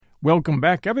Welcome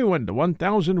back, everyone, to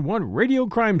 1001 Radio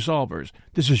Crime Solvers.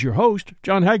 This is your host,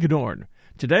 John Hagedorn.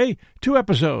 Today, 2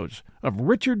 episodes of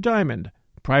Richard Diamond,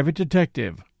 Private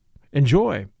Detective.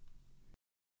 Enjoy.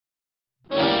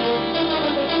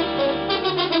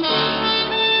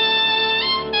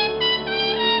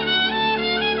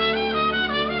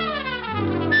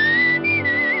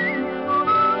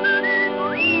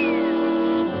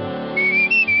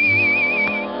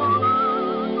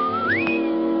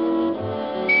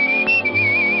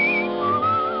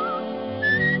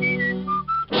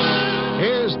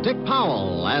 Dick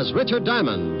Powell as Richard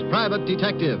Diamond, Private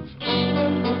Detective.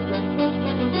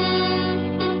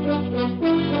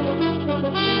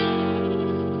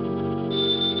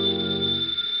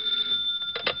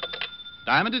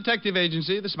 Diamond Detective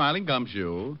Agency, the Smiling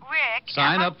Gumshoe. Rick.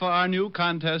 Sign up for our new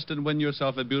contest and win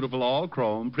yourself a beautiful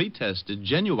all-chrome, pre-tested,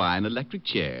 genuine electric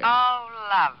chair. Oh,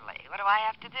 lovely. What do I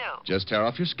have to do? Just tear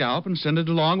off your scalp and send it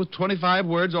along with 25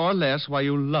 words or less why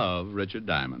you love Richard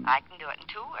Diamond. I can do it in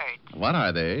 2 words. What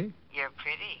are they? You're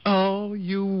pretty. Oh,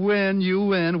 you win, you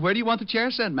win. Where do you want the chair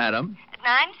sent, madam?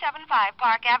 975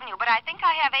 Park Avenue, but I think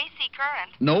I have AC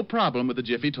current. No problem with the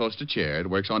Jiffy Toaster chair. It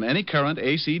works on any current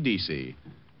AC, DC.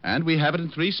 And we have it in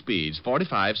 3 speeds,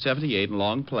 45, 78, and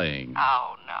long playing.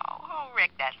 Oh, no. Oh,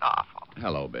 Rick, that's awful.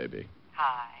 Hello, baby.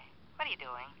 Hi. What are you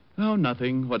doing? Oh,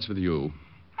 nothing. What's with you?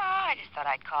 Oh, I just thought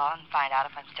I'd call and find out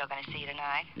if I'm still going to see you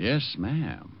tonight. Yes,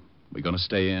 ma'am. We going to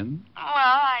stay in? Well,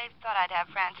 I thought I'd have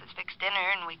Francis fix dinner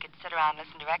and we could sit around and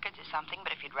listen to records or something,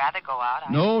 but if you'd rather go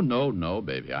out, No,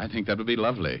 baby. I think that would be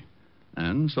lovely.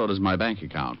 And so does my bank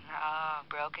account. Oh,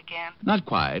 broke again? Not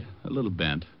quite. A little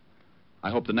bent.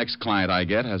 I hope the next client I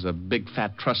get has a big,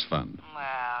 fat trust fund.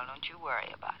 Well, don't you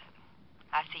worry about it.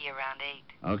 I'll see you around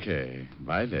 8. Okay.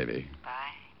 Bye, baby.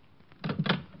 Bye.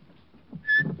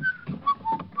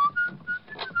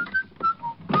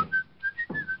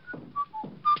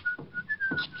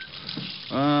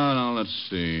 Now, let's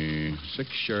see. 6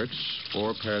 shirts,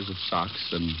 4 pairs of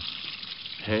socks, and...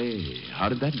 Hey, how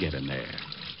did that get in there?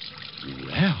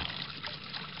 Well...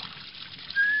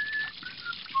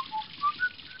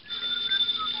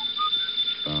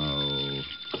 Oh.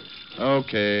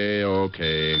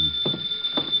 Okay.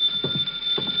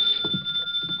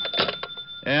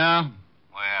 Yeah?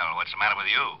 Well, what's the matter with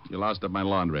you? You lost up my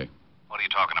laundry. What are you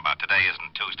talking about? Today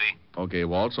isn't Tuesday. Okay,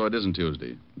 Walt, so it isn't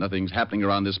Tuesday. Nothing's happening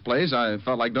around this place. I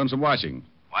felt like doing some washing.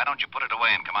 Why don't you put it away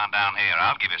and come on down here?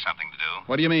 I'll give you something to do.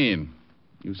 What do you mean?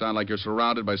 You sound like you're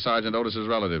surrounded by Sergeant Otis's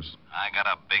relatives. I got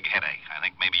a big headache. I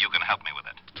think maybe you can help me with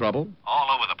it. Trouble? All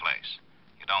over the place.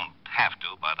 You don't have to,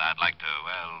 but I'd like to,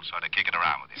 well, sort of kick it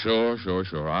around with you.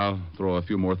 Sure. I'll throw a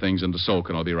few more things into soak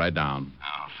and I'll be right down.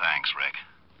 Oh, thanks, Rick.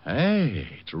 Hey,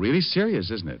 it's really serious,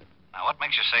 isn't it? Now, what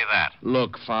makes you say that?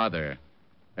 Look, Father,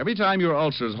 every time your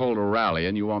ulcers hold a rally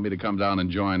and you want me to come down and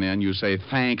join in, you say,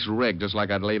 thanks, Rick, just like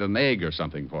I'd laid an egg or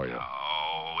something for you.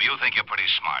 Oh, you think you're pretty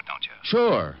smart, don't you?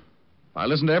 Sure. If I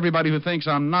listen to everybody who thinks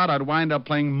I'm not, I'd wind up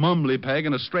playing mumbly peg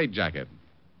in a straitjacket.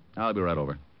 I'll be right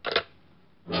over.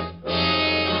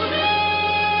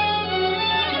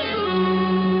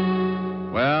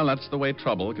 Well, that's the way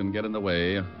trouble can get in the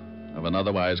way of an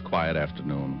otherwise quiet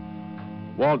afternoon.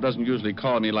 Walt doesn't usually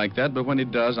call me like that, but when he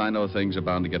does, I know things are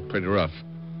bound to get pretty rough.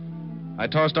 I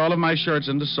tossed all of my shirts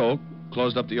into soak,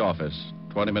 closed up the office.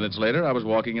 20 minutes later, I was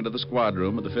walking into the squad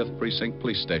room of the 5th Precinct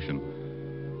Police Station.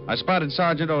 I spotted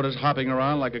Sergeant Otis hopping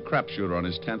around like a crapshooter on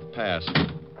his 10th pass.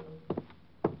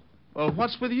 Well,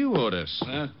 what's with you, Otis?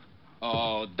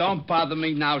 Oh, don't bother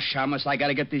me now, Shamus. I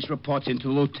gotta get these reports into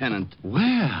Lieutenant.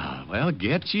 Well,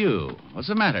 get you. What's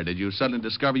the matter? Did you suddenly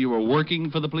discover you were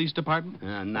working for the police department?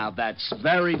 Now that's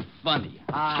very funny.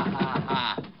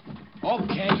 Ha.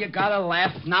 Okay, you gotta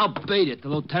laugh. Now beat it. The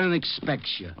lieutenant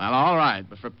expects you. Well, all right,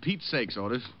 but for Pete's sakes,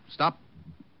 Otis, stop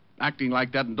acting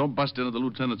like that and don't bust into the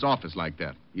lieutenant's office like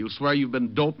that. You'll swear you've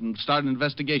been doped and start an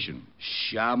investigation.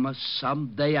 Shamus,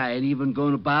 someday I ain't even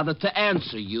going to bother to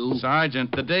answer you.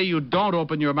 Sergeant, the day you don't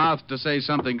open your mouth to say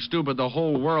something stupid, the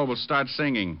whole world will start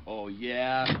singing. Oh,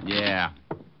 yeah? Yeah.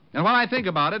 And when I think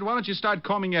about it, why don't you start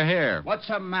combing your hair? What's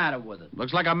the matter with it?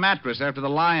 Looks like a mattress after the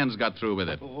lions got through with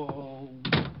it. Oh.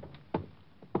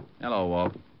 Hello,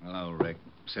 Walt. Hello, Rick.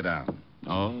 Sit down.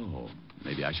 Oh,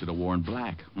 maybe I should have worn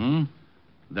black.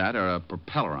 That or a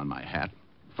propeller on my hat.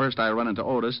 First, I run into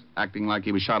Otis, acting like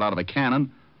he was shot out of a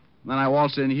cannon. Then I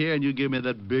waltz in here, and you give me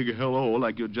that big hello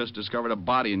like you just discovered a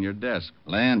body in your desk.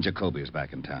 Lan Jacoby is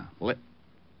back in town. What?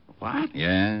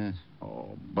 Yes.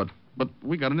 Oh, but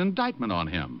we got an indictment on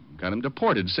him. Got him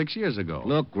deported 6 years ago.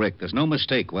 Look, Rick, there's no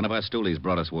mistake. One of our stoolies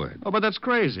brought us word. Oh, but that's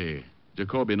crazy.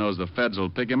 Jacoby knows the feds will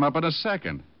pick him up in a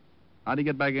second. How'd he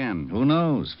get back in? Who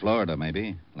knows? Florida,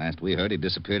 maybe. Last we heard, he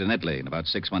disappeared in Italy. And about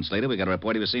 6 months later, we got a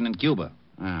report he was seen in Cuba.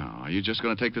 Oh, are you just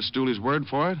going to take the stoolie's word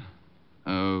for it?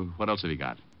 What else have you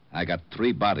got? I got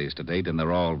 3 bodies to date, and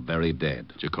they're all very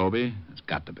dead. Jacoby? It's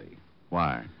got to be.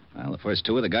 Why? Well, the first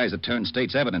 2 are the guys that turned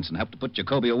state's evidence and helped to put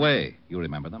Jacoby away. You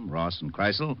remember them, Ross and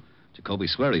Kreisel. Jacoby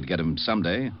swore he'd get him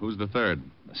someday. Who's the third?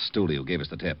 The stoolie who gave us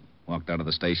the tip. Walked out of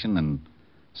the station, and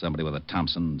somebody with a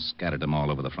Thompson scattered them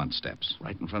all over the front steps.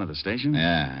 Right in front of the station?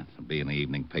 Yeah, it'll be in the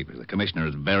evening papers. The commissioner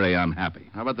is very unhappy.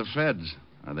 How about the feds?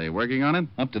 Are they working on it?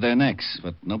 Up to their necks,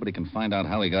 but nobody can find out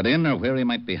how he got in or where he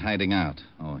might be hiding out.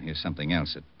 Oh, here's something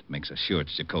else that makes us sure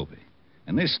it's Jacoby.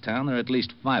 In this town, there are at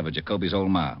least 5 of Jacoby's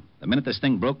old mob. The minute this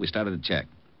thing broke, we started to check.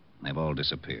 They've all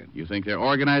disappeared. You think they're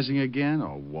organizing again?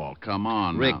 Oh, Walt, come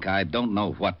on Rick, now. I don't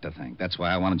know what to think. That's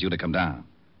why I wanted you to come down.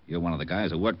 You're one of the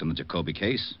guys who worked on the Jacoby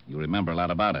case. You remember a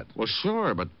lot about it. Well,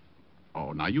 sure, but...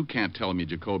 Oh, now you can't tell me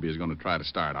Jacoby is going to try to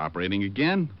start operating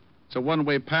again. It's a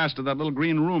one-way pass to that little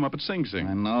green room up at Sing Sing.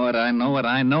 I know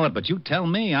it, but you tell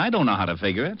me. I don't know how to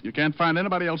figure it. You can't find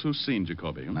anybody else who's seen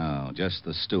Jacoby. Huh? No, just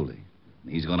the stoolie.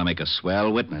 He's going to make a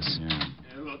swell witness. Yeah.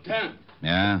 Lieutenant.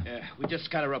 Yeah? We just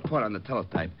got a report on the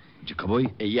teletype. Jacoby?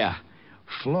 Yeah.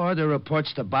 Florida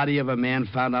reports the body of a man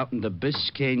found out in the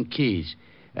Biscayne Keys.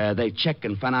 They checked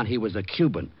and found out he was a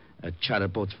Cuban,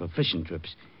 chartered boats for fishing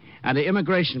trips. And the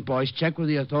immigration boys checked with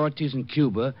the authorities in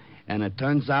Cuba, and it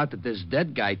turns out that this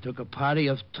dead guy took a party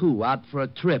of 2 out for a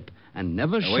trip and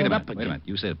never showed up again. Wait a minute.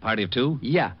 You said a party of 2?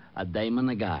 Yeah, a dame and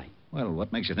a guy. Well,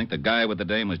 what makes you think the guy with the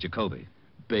dame was Jacoby?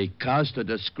 Because the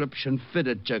description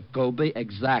fitted Jacoby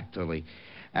exactly.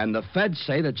 And the feds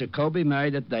say that Jacoby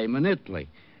married a dame in Italy.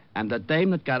 And the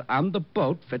dame that got on the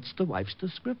boat fits the wife's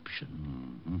description.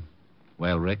 Mm-hmm.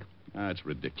 Well, Rick? That's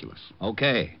ridiculous.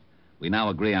 Okay. We now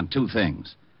agree on 2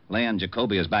 things. Leon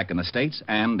Jacoby is back in the States,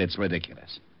 and it's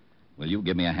ridiculous. Will you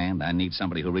give me a hand? I need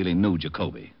somebody who really knew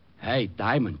Jacoby. Hey,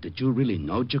 Diamond, did you really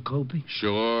know Jacoby?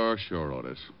 Sure,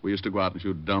 Otis. We used to go out and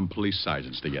shoot dumb police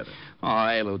sergeants together. Oh,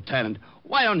 hey, Lieutenant,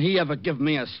 why don't he ever give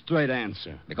me a straight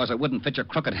answer? Because it wouldn't fit your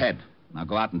crooked head. Now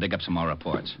go out and dig up some more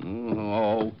reports.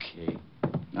 Okay.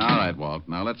 All right, Walt.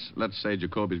 Now, let's say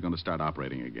Jacoby's going to start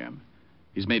operating again.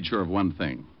 He's made sure of one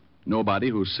thing. Nobody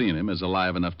who's seen him is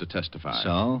alive enough to testify.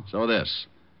 So? So this.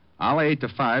 I'll 8 to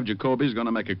 5, Jacoby's going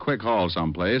to make a quick haul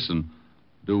someplace and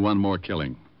do one more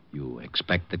killing. You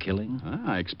expect the killing?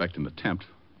 I expect an attempt.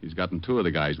 He's gotten 2 of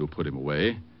the guys who put him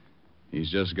away. He's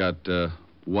just got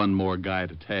one more guy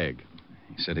to tag.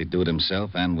 He said he'd do it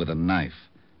himself and with a knife.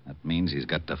 That means he's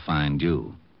got to find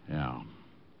you. Yeah.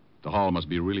 The haul must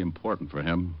be really important for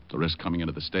him, the risk coming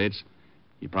into the States.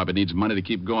 He probably needs money to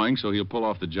keep going, so he'll pull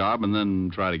off the job and then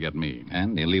try to get me.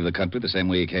 And he'll leave the country the same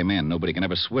way he came in. Nobody can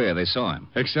ever swear they saw him.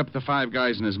 Except the 5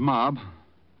 guys in his mob.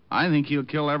 I think he'll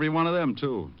kill every one of them,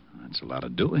 too. That's a lot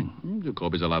of doing.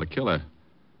 Jacoby's a lot of killer.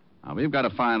 Now, we've got to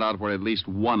find out where at least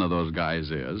one of those guys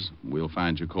is. We'll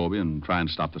find Jacoby and try and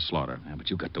stop the slaughter. Yeah,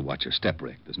 but you've got to watch your step,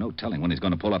 Rick. There's no telling when he's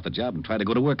going to pull off the job and try to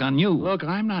go to work on you. Look,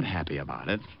 I'm not happy about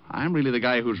it. I'm really the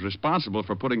guy who's responsible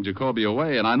for putting Jacoby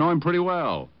away, and I know him pretty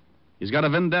well. He's got a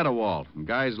vendetta, Walt, and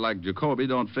guys like Jacoby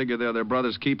don't figure they're their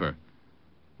brother's keeper.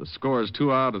 The score is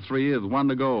 2 out of 3 with 1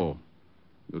 to go.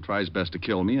 He'll try his best to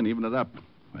kill me and even it up.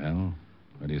 Well,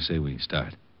 where do you say we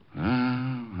start?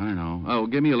 I don't know. Oh,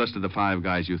 give me a list of the 5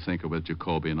 guys you think are with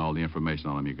Jacoby and all the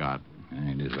information on them you got.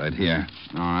 It is right here.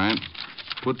 All right.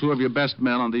 Put 2 of your best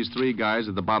men on these 3 guys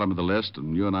at the bottom of the list,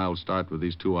 and you and I will start with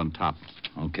these 2 on top.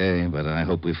 Okay, but I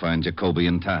hope we find Jacoby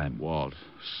in time. Walt,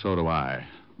 so do I.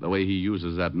 The way he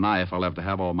uses that knife, I'll have to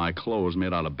have all my clothes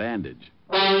made out of bandage.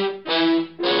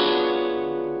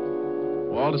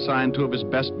 Walt assigned 2 of his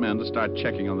best men to start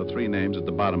checking on the 3 names at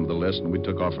the bottom of the list, and we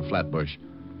took off for Flatbush.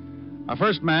 Our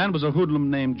first man was a hoodlum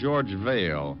named George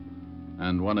Vale,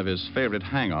 and one of his favorite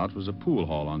hangouts was a pool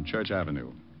hall on Church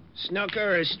Avenue.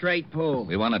 Snooker or straight pool?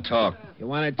 We want to talk. You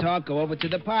want to talk? Go over to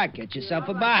the park. Get yourself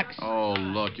a box. Oh,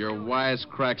 look, your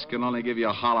wisecracks can only give you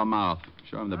a hollow mouth.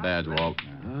 Show him the badge, Walt.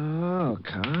 Oh,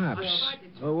 cops.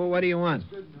 Well, what do you want?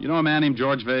 You know a man named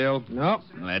George Vale? Nope.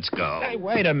 Let's go. Hey,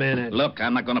 wait a minute. Look,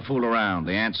 I'm not going to fool around.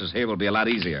 The answers here will be a lot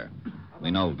easier.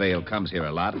 We know Vale comes here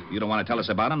a lot. If you don't want to tell us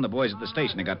about him, the boys at the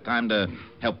station have got time to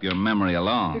help your memory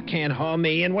along. You can't haul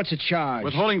me in. What's the charge?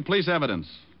 Withholding police evidence.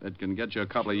 It can get you a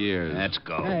couple of years. Let's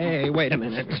go. Hey, wait a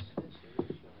minute.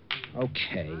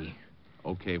 Okay.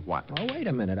 Okay, what? Oh, wait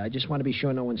a minute. I just want to be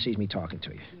sure no one sees me talking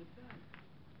to you.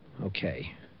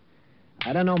 Okay.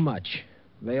 I don't know much.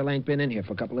 Vale ain't been in here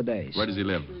for a couple of days. Where does he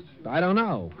live? I don't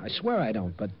know. I swear I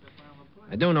don't, but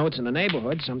I do know it's in the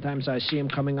neighborhood. Sometimes I see him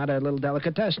coming out of a little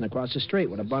delicatessen across the street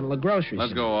with a bundle of groceries.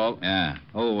 Let's go, Walt. Yeah.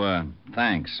 Oh,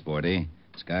 thanks, Sporty.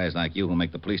 It's guys like you who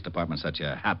make the police department such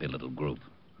a happy little group.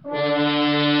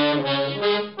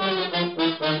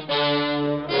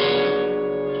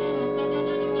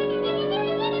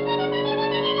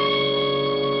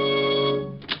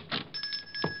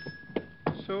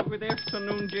 So, good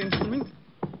afternoon, gentlemen.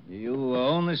 You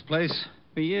own this place?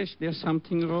 Yes, there's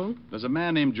something wrong. Does a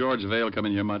man named George Vale come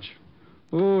in here much?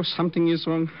 Oh, something is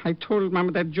wrong. I told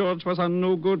Mama that George was a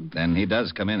no good. Then he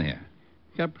does come in here.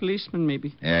 You're a policeman,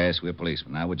 maybe. Yes, we're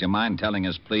policemen. Now, would you mind telling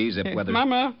us, please, if whether...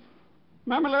 Mama!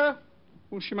 Mamala!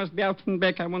 Oh, she must be out and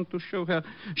back. I want to show her.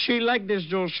 She liked this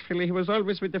George fellow. He was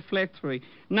always with the flattery.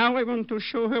 Now I want to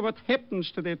show her what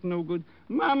happens to that no good.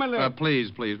 Mamala!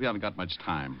 Please. We haven't got much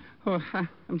time. Oh,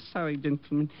 I'm sorry,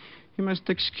 gentlemen. You must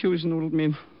excuse an old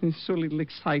man. There's so little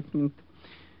excitement.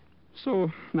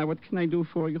 So, now what can I do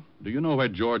for you? Do you know where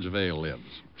George Vale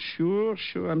lives? Sure.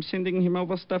 I'm sending him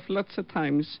over stuff lots of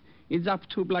times. It's up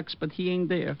 2 blocks, but he ain't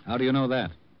there. How do you know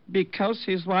that? Because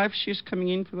his wife, she's coming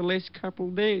in for the last couple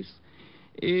of days.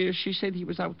 She said he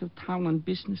was out of town on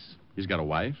business. He's got a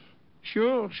wife?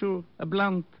 Sure. A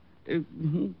blonde.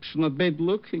 She's not bad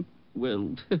looking.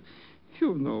 Well,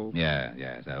 you know.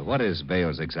 Yeah. What is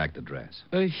Vale's exact address?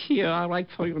 Here, I'll write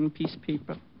for you on a piece of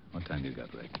paper. What time you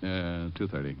got, Rick?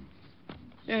 2:30.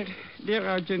 There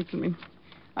are, gentlemen.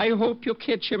 I hope you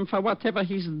catch him for whatever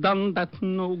he's done that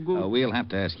no good. We'll have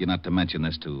to ask you not to mention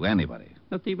this to anybody.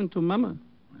 Not even to Mama.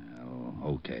 Well,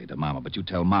 okay, to Mama, but you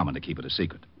tell Mama to keep it a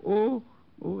secret. Oh,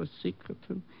 a secret.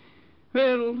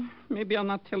 Well, maybe I'm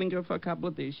not telling her for a couple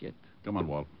of days yet. Come on,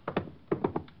 Walt.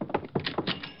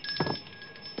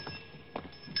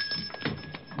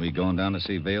 We going down to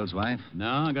see Vale's wife? No,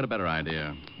 I got a better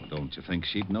idea. Don't you think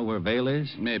she'd know where Vale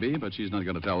is? Maybe, but she's not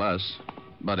going to tell us.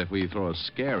 But if we throw a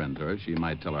scare into her, she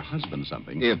might tell her husband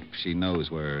something. If she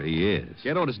knows where he is.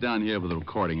 Get Otis down here with a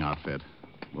recording outfit.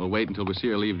 We'll wait until we see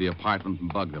her leave the apartment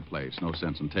and bug the place. No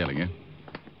sense in tailing her.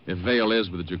 If Vale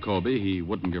is with the Jacoby, he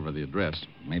wouldn't give her the address.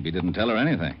 Maybe he didn't tell her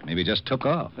anything. Maybe he just took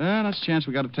off. That's a chance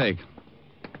we got to take.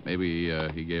 Maybe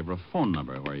he gave her a phone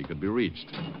number where he could be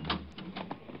reached.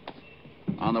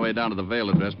 On the way down to the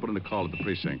Vale address, put in a call at the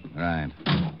precinct. Right.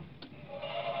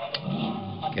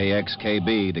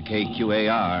 KXKB to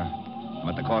KQAR. I'm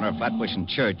at the corner of Flatbush and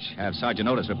Church. Have Sergeant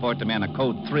Otis report to me on a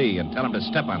code 3 and tell him to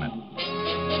step on it.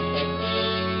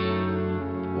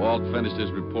 Walt finished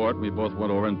his report, and we both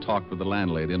went over and talked with the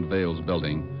landlady in Vale's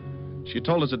building. She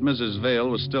told us that Mrs. Vale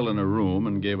was still in her room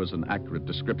and gave us an accurate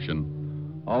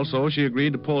description. Also, she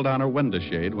agreed to pull down her window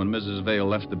shade when Mrs. Vale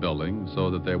left the building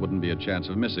so that there wouldn't be a chance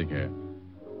of missing her.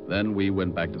 Then we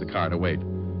went back to the car to wait.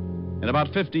 In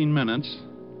about 15 minutes,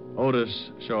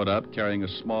 Otis showed up carrying a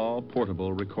small,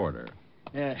 portable recorder.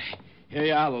 Here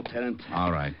you are, Lieutenant.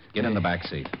 All right. Get in the back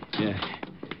seat.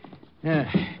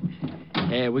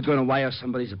 We're going to wire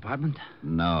somebody's apartment?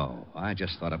 No. I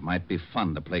just thought it might be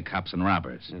fun to play cops and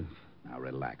robbers. Now,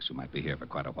 relax. We might be here for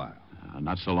quite a while.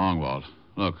 Not so long, Walt.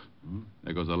 Look,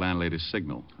 there goes the landlady's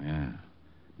signal. Yeah.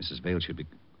 Mrs. Vale should be...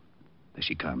 There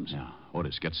she comes. Yeah.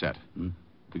 Otis, get set.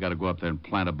 We got to go up there and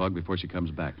plant a bug before she comes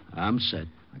back. I'm set.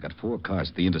 I got 4 cars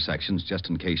at the intersections just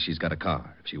in case she's got a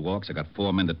car. If she walks, I got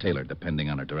 4 men to tail her, depending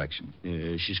on her direction.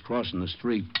 She's crossing the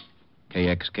street.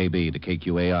 KXKB to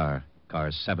KQAR.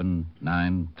 Cars 7,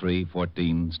 9, 3,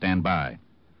 14. Stand by.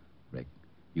 Rick,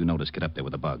 you notice. Get up there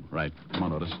with a bug. Right. Come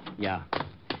on, Otis. Yeah.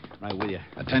 Right with you.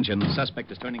 Attention. The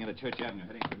suspect is turning into Church Avenue,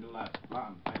 heading for New Lot.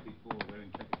 Blonde, 5 feet 4, wearing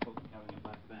checkered coat and carrying a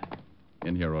black bag.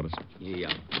 In here, Otis.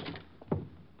 Yeah.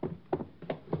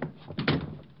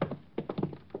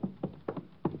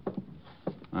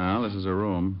 Well, this is her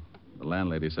room. The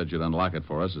landlady said she'd unlock it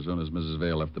for us as soon as Mrs.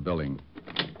 Vale left the building.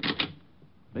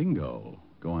 Bingo.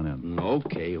 Go on in.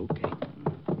 Okay.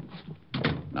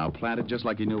 Now, plant it just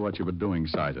like you knew what you were doing,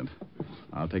 Sergeant.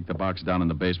 I'll take the box down in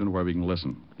the basement where we can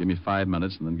listen. Give me 5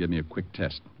 minutes and then give me a quick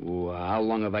test. Well, how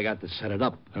long have I got to set it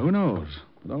up? Who knows?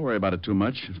 Don't worry about it too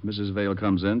much. If Mrs. Vale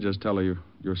comes in, just tell her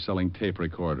you're selling tape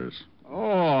recorders.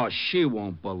 Oh, she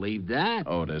won't believe that.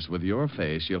 Otis, with your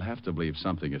face, you'll have to believe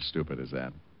something as stupid as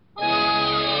that.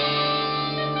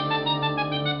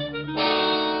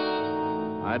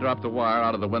 I dropped the wire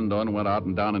out of the window and went out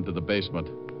and down into the basement.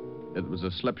 It was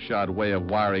a slipshod way of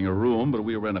wiring a room, but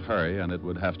we were in a hurry, and it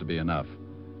would have to be enough.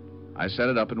 I set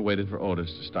it up and waited for Otis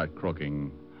to start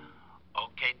croaking.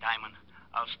 Okay, Diamond.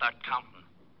 I'll start counting.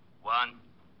 1,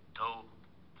 2,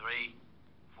 3,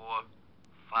 4,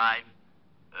 5,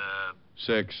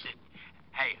 6.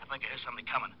 Hey, I think I hear somebody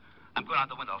coming. I'm going out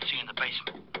the window. I'll see you in the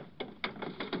basement.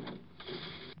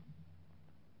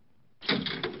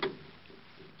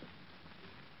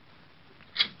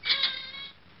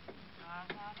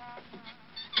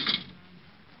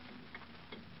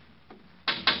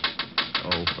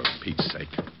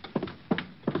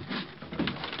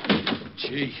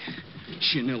 Gee,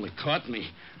 she nearly caught me.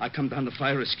 I come down the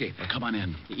fire escape. Well, come on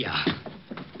in. Yeah.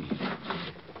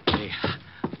 Hey,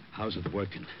 how's it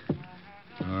working?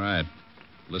 All right.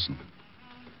 Listen.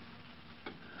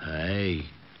 Hey,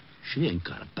 she ain't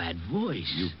got a bad voice.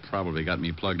 You probably got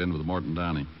me plugged in with Morton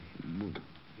Downey.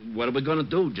 What are we going to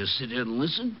do? Just sit here and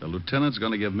listen? The lieutenant's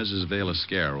going to give Mrs. Vale a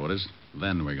scare, Otis.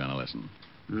 Then we're going to listen.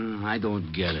 I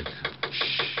don't get it.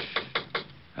 Shh.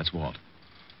 That's Walt.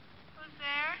 Who's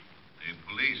there? The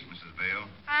police, Mrs. Vale.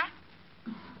 Huh?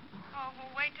 Oh,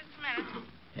 well, wait just a minute.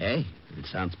 Hey, it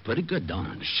sounds pretty good, don't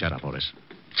it? Shut up, Otis.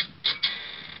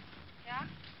 Yeah?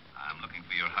 I'm looking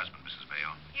for your husband, Mrs.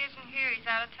 Vale. He isn't here. He's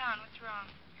out of town. What's wrong?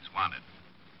 He's wanted.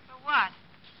 For what?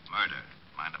 Murder.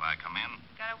 Mind if I come in?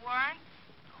 Got a warrant?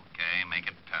 Okay, make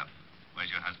it tough. Where's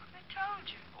your husband? I told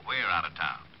you. Well, we're out of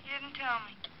town. You didn't tell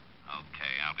me.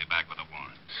 Okay, I'll be back with a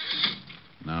warrant.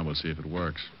 Now we'll see if it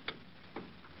works.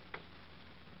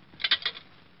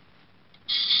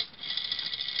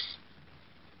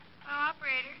 Oh,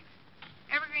 operator.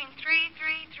 Evergreen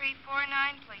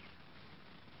 33349, please.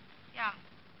 Yeah.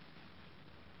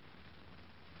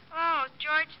 Hello, is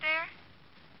George there?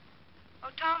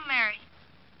 Oh, tell him Mary.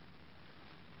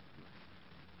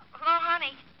 Hello,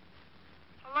 honey.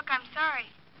 Well, look, I'm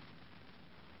sorry.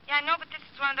 Yeah, I know, but this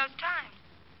is one of those times.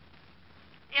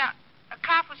 Yeah, a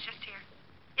cop was just here.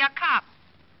 Yeah, cop.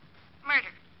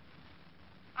 Murder.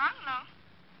 I don't know.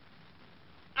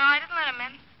 No, I didn't let him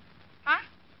in. Huh?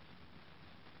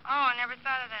 Oh, I never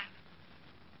thought of that.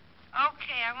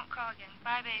 Okay, I won't call again.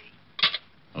 Bye, baby.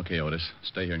 Okay, Otis.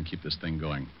 Stay here and keep this thing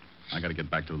going. I got to get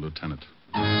back to the lieutenant.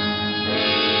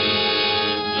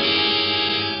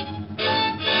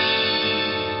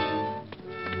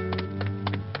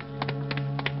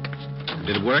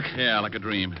 Did it work? Yeah, like a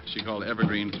dream. She called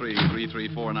Evergreen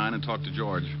 33349 and talked to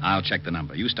George. I'll check the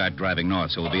number. You start driving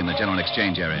north, so we'll be in the general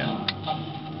exchange area.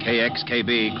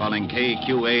 KXKB calling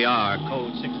KQAR,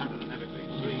 code 600 and Evergreen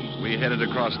 3. We headed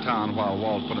across town while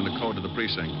Walt put in the code to the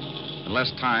precinct. In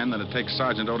less time than it takes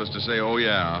Sergeant Otis to say, oh,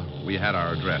 yeah, we had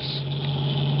our address.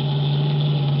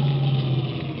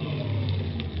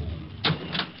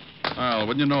 Well,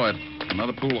 wouldn't you know it?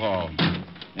 Another pool hall.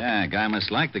 Yeah, guy must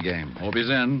like the game. Hope he's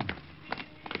in.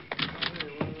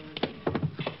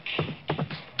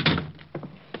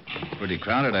 Pretty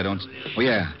crowded, I don't... Oh,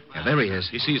 yeah. Yeah, there he is.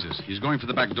 He sees us. He's going for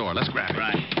the back door. Let's grab him.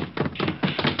 Right.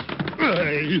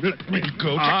 Hey, let me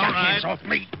go. Take your hands off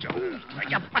me.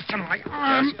 You're busting my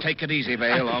arm. Just take it easy,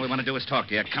 Vale. All we want to do is talk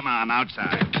to you. Come on,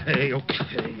 outside. Okay.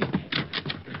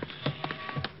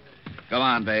 Go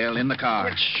on, Vale. In the car.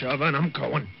 Quit shoving. I'm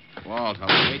going. Walt,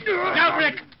 I'll wait. Now,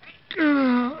 Rick.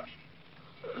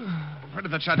 Where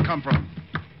did that shot come from?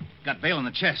 Got Vale in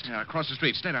the chest. Yeah, across the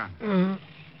street. Stay down.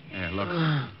 Yeah, look.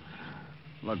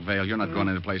 Look, Vale, you're not going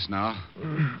any place now.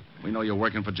 We know you're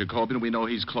working for Jacoby, and we know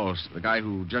he's close. The guy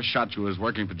who just shot you is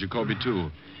working for Jacoby, too.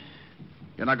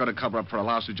 You're not going to cover up for a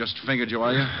louse who just fingered you,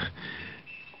 are you?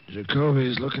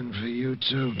 Jacoby's looking for you,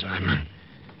 too, Diamond.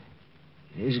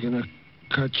 He's gonna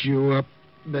cut you up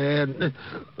bad.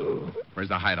 Where's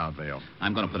the hideout, Vale?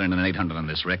 I'm going to put in an 800 on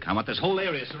this, Rick. I want this whole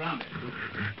area surrounded.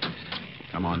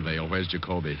 Come on, Vale. Where's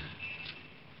Jacoby?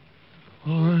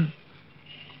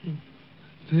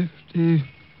 455.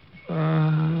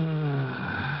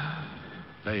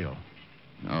 Vale.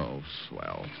 Oh,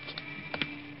 swell.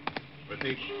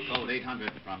 Repeat, code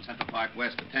 800 from Central Park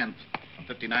West to 10th, from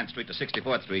 59th Street to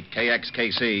 64th Street,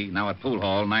 KXKC, now at Pool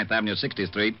Hall, 9th Avenue, 60th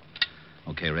Street.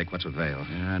 Okay, Rick, what's with Vale?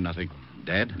 Yeah, nothing.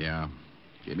 Dead? Yeah.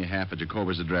 Gave me half of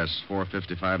Jacoby's address,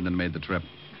 455, and then made the trip.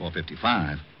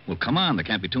 455? Well, come on. There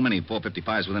can't be too many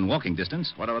 455s within walking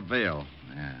distance. What about Vale?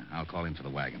 Yeah, I'll call in for the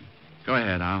wagon. Go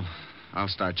ahead. I'll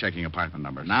start checking apartment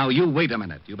numbers. Now, you wait a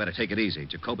minute. You better take it easy.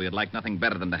 Jacoby would like nothing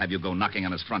better than to have you go knocking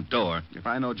on his front door. If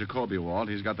I know Jacoby, Walt,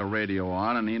 he's got the radio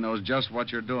on, and he knows just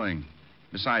what you're doing.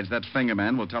 Besides, that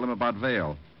fingerman will tell him about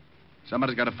Vale.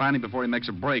 Somebody's got to find him before he makes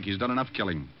a break. He's done enough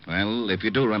killing. Well, if you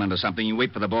do run into something, you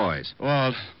wait for the boys.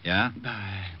 Walt. Yeah?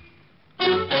 Bye.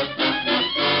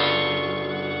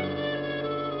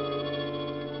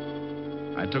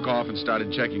 I took off and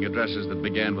started checking addresses that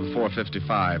began with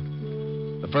 455.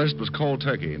 The first was Cold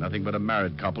Turkey, nothing but a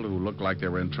married couple who looked like they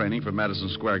were in training for Madison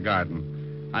Square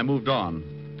Garden. I moved on.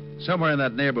 Somewhere in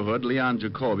that neighborhood, Leon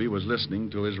Jacoby was listening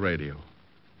to his radio.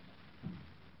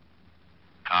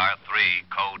 Car 3,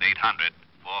 code 800,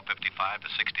 455 to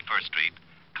 61st Street.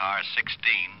 Car 16,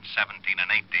 17,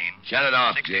 and 18. Shut it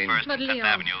off, Jane. 61st But, and Leon, 10th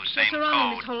Avenue, they're same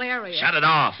surrounding this code. whole area. Shut it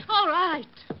off. All right.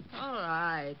 All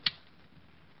right.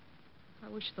 I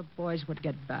wish the boys would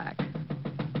get back.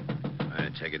 All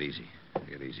right, take it easy. Take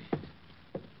it easy.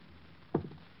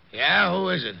 Yeah, who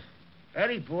is it?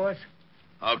 Eddie, boss.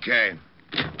 Okay.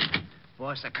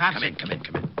 Boss, the cops... Come in.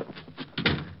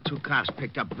 2 cops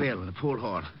picked up Vale in the pool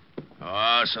hall.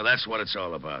 Oh, so that's what it's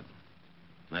all about.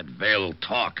 That Vale will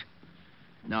talk.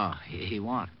 No, he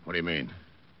won't. What do you mean?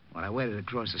 Well, I waited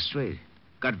across the street.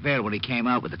 Got Vale when he came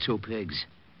out with the 2 pigs.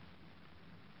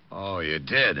 Oh, you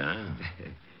did, huh?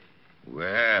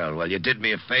 Well, you did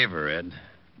me a favor, Ed.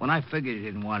 When I figured he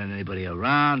didn't want anybody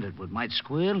around that might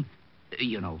squeal,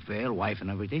 you know, Vale, wife and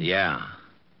everything. Yeah.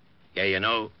 Yeah, you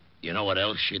know what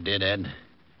else you did, Ed?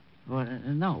 What?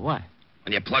 No, what?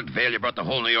 When you plugged Vale, you brought the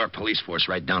whole New York police force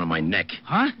right down to my neck.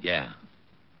 Huh? Yeah.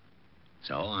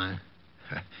 So, I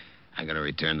gotta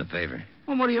return the favor.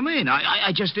 Well, what do you mean?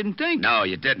 I just didn't think. No,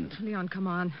 you didn't. Leon, come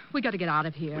on. We got to get out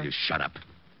of here. Will you shut up?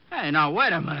 Hey, now,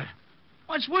 wait a minute.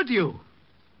 What's with you?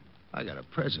 I got a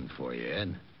present for you,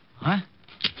 Ed. Huh?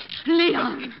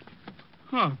 Leon!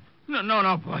 Oh,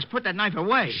 no, boss. Put that knife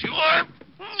away. Sure.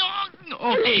 No.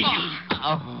 Leon.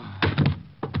 Oh.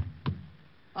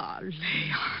 Oh,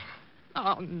 Leon.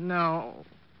 Oh, no.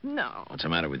 No. What's the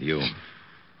matter with you?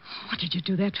 What did you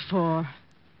do that for?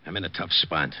 I'm in a tough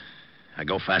spot. I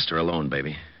go faster alone,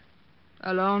 baby.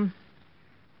 Alone?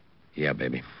 Yeah,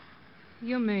 baby.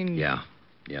 You mean... Yeah,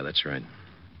 that's right.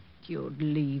 You'd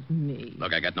leave me.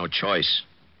 Look, I got no choice.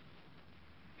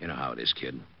 You know how it is,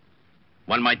 kid.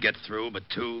 1 might get through, but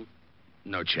 2,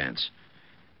 no chance.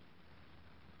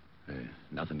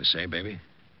 Nothing to say, baby?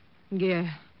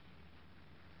 Yeah.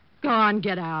 Go on,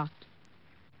 get out.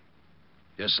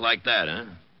 Just like that, huh?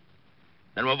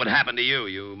 Then what would happen to you?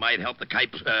 You might help the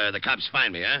cops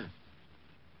find me, huh?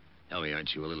 Tell me,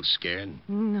 aren't you a little scared?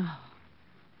 No.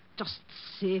 Just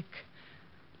sick.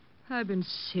 I've been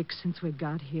sick since we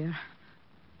got here.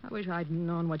 I wish I'd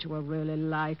known what you were really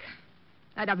like.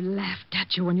 I'd have laughed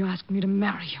at you when you asked me to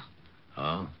marry you.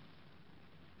 Oh?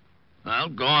 Well,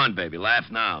 go on, baby. Laugh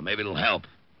now. Maybe it'll help.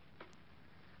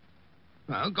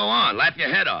 Well, go on. Laugh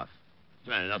your head off.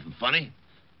 Nothing funny.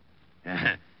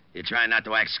 You're trying not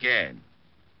to act scared.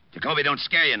 Jacoby don't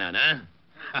scare you none, huh?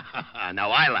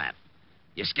 Now I laugh.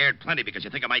 You're scared plenty because you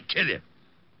think I might kill you.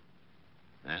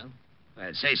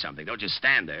 Well, say something. Don't just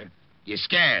stand there. You're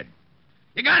scared.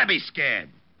 You gotta be scared.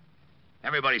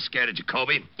 Everybody's scared of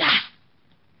Jacoby.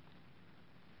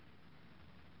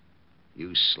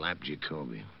 You slapped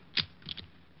Jacoby.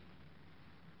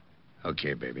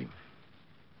 Okay, baby.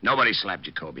 Nobody slapped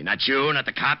Jacoby. Not you, not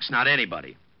the cops, not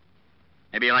anybody.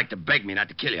 Maybe you like to beg me not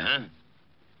to kill you, huh?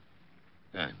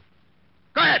 Good.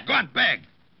 Go ahead, go on, beg.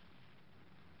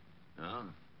 Oh?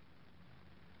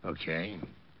 Okay.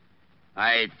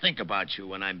 I think about you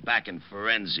when I'm back in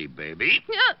Forenzy, baby.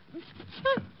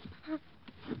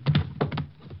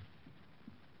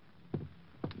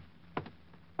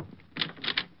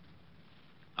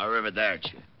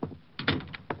 Arrivederci.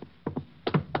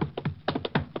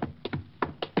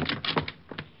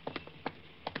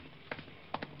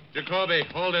 Jacoby,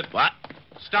 hold it. What?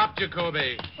 Stop,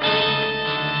 Jacoby.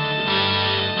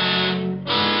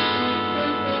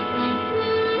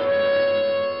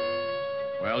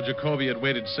 Well, Jacoby had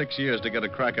waited 6 years to get a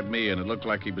crack at me, and it looked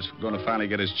like he was going to finally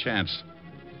get his chance.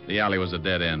 The alley was a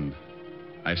dead end.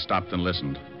 I stopped and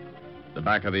listened. The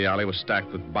back of the alley was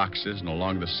stacked with boxes, and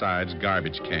along the sides,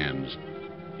 garbage cans.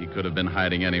 He could have been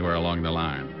hiding anywhere along the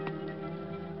line.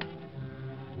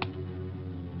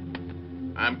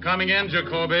 I'm coming in,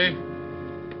 Jacoby.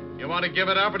 You want to give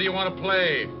it up or do you want to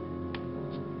play?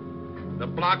 The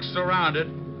block's surrounded.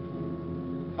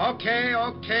 Okay.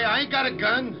 I ain't got a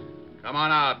gun. Come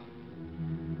on out.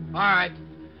 All right.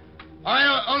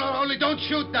 Only don't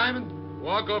shoot, Diamond.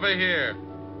 Walk over here.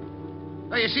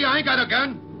 Hey, you see, I ain't got a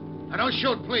gun. Now, don't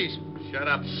shoot, please. Shut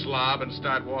up, slob, and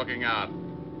start walking out.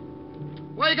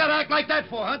 What you gotta act like that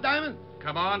for, huh, Diamond?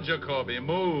 Come on, Jacoby,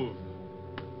 move.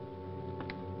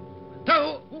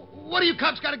 So, what do you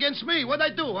cops got against me? What'd I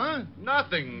do, huh?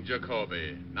 Nothing,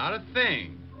 Jacoby. Not a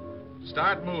thing.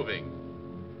 Start moving.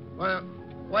 Well,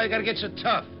 why you gotta get so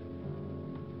tough?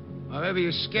 Or maybe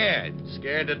you're scared.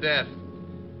 Scared to death.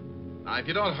 Now, if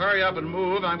you don't hurry up and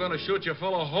move, I'm going to shoot you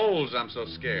full of holes. I'm so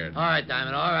scared. All right,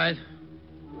 Diamond, all right.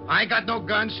 I ain't got no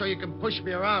gun, so you can push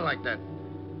me around like that.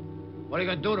 What are you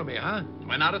going to do to me, huh?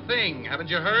 Why, not a thing. Haven't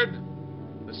you heard?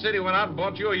 The city went out and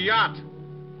bought you a yacht.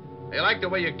 They like the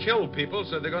way you kill people,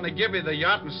 so they're going to give you the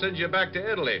yacht and send you back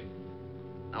to Italy.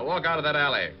 Now, walk out of that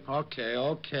alley.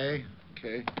 Okay.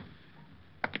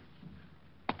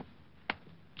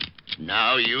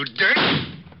 Now, you dirt.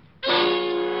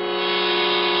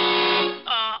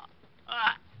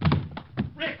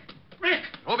 Rick!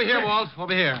 Over here, Walt.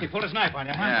 Over here. He pulled his knife on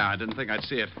you, huh? Yeah, I didn't think I'd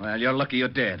see it. Well, you're lucky you're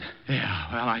dead.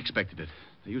 Yeah, well, I expected it.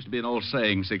 There used to be an old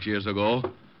saying 6 years ago.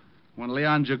 When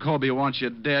Leon Jacoby wants you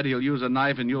dead, he'll use a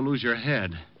knife and you'll lose your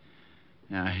head.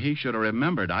 Yeah, he should have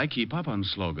remembered. I keep up on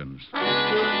slogans.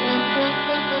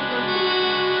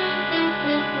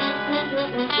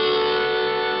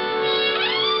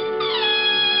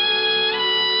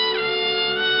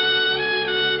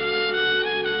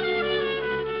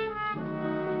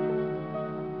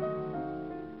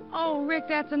 Oh, Rick,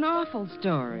 that's an awful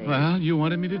story. Well, you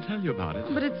wanted me to tell you about it.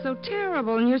 But it's so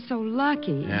terrible, and you're so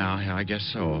lucky. Yeah, I guess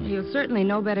so. You'll certainly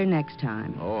know better next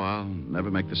time. Oh, I'll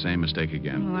never make the same mistake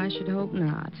again. Well, I should hope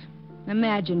not.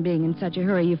 Imagine being in such a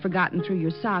hurry you've forgotten threw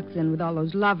your socks in with all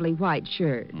those lovely white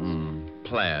shirts.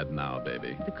 Plaid now,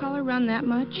 baby. The color run that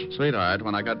much? Sweetheart,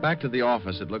 when I got back to the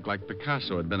office, it looked like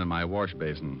Picasso had been in my wash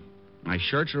basin. My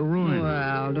shirts are ruined.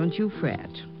 Well, don't you fret.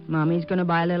 Mommy's going to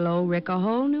buy little old Rick a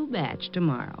whole new batch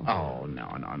tomorrow. Oh, no.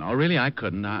 Really, I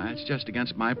couldn't. It's just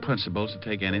against my principles to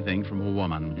take anything from a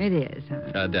woman. It is,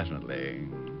 huh? Definitely.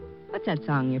 What's that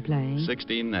song you're playing?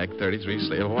 16 neck, 33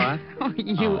 sleeve. What? Oh,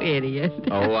 you idiot.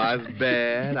 Oh, I was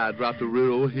bad. I dropped a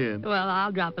real old hint. Well,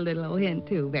 I'll drop a little old hint,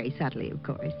 too. Very subtly, of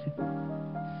course.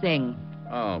 Sing.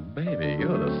 Oh, baby,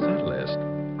 you're the subtlest.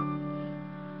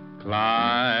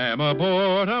 Climb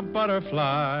aboard a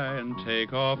butterfly and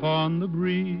take off on the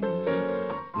breeze.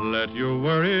 Let your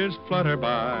worries flutter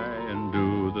by and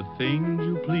do the things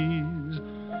you please.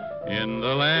 In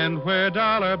the land where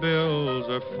dollar bills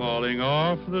are falling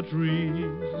off the trees,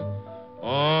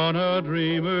 on a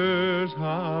dreamer's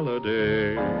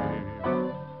holiday.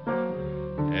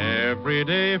 Every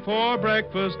day for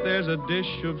breakfast there's a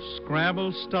dish of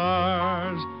scrambled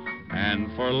stars,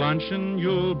 and for luncheon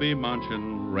you'll be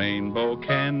munching rainbow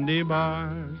candy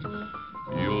bars.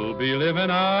 You'll be living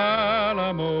a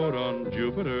la mode on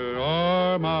Jupiter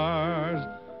or Mars,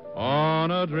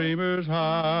 on a dreamer's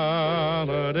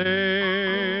holiday.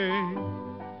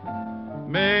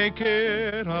 Make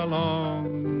it a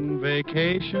long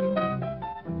vacation.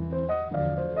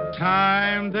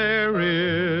 Time there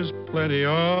is plenty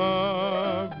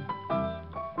of.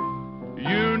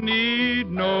 You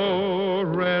need no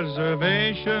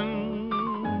reservation.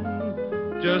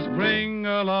 Just bring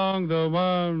along the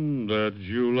one that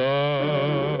you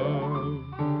love.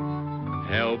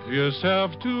 Help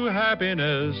yourself to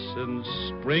happiness and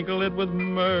sprinkle it with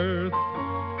mirth.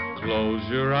 Close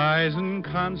your eyes and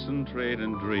concentrate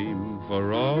and dream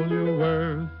for all you're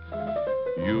worth.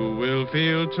 You will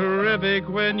feel terrific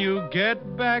when you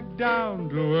get back down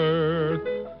to earth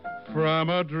from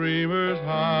a dreamer's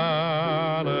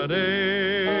holiday.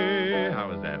 How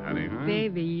was that, honey? Huh?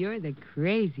 Baby, you're the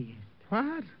craziest.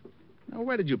 What? Now,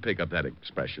 where did you pick up that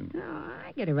expression? Oh,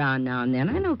 I get around now and then.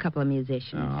 I know a couple of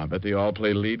musicians. Oh, I bet they all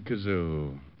play lead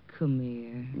kazoo. Come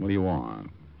here. What do you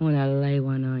want? I want to lay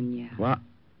one on you. What?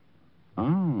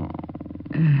 Oh.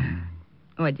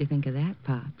 What'd you think of that,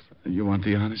 Pops? You want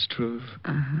the honest truth?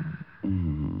 Uh-huh.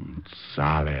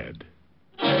 Solid.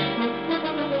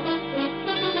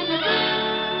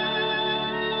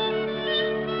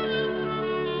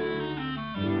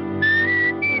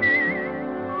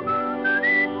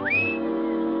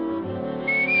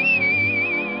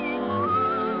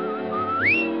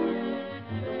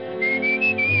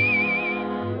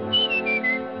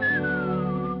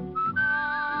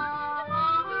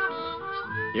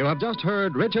 You have just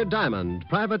heard Richard Diamond,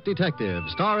 Private Detective,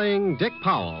 starring Dick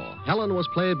Powell. Helen was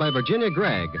played by Virginia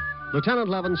Gregg, Lieutenant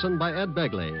Levinson by Ed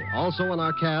Begley. Also in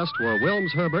our cast were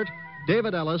Wilms Herbert,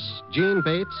 David Ellis, Gene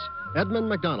Bates, Edmund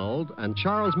McDonald, and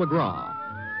Charles McGraw.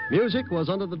 Music was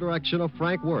under the direction of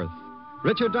Frank Worth.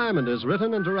 Richard Diamond is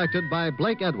written and directed by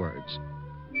Blake Edwards.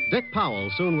 Dick Powell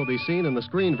soon will be seen in the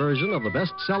screen version of the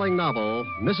best-selling novel,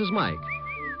 Mrs. Mike.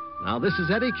 Now, this is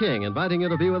Eddie King inviting you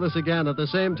to be with us again at the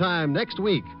same time next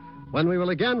week when we will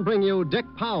again bring you Dick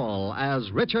Powell as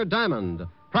Richard Diamond,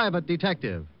 Private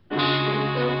Detective.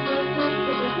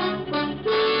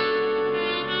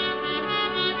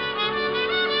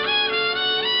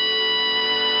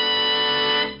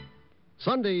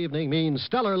 Sunday evening means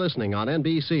stellar listening on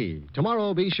NBC.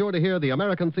 Tomorrow, be sure to hear the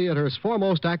American theater's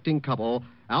foremost acting couple,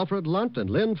 Alfred Lunt and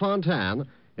Lynn Fontanne,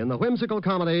 in the whimsical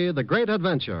comedy The Great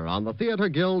Adventure on the Theater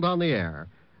Guild on the Air.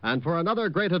 And for another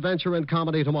great adventure in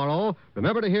comedy tomorrow,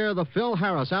 remember to hear the Phil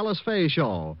Harris Alice Faye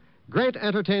Show. Great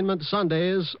entertainment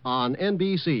Sundays on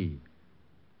NBC.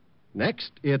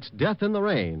 Next, it's Death in the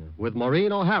Rain with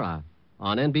Maureen O'Hara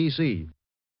on NBC.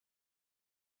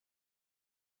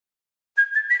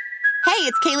 Hey,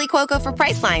 it's Kaylee Cuoco for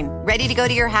Priceline. Ready to go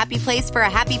to your happy place for a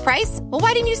happy price? Well,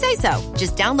 why didn't you say so?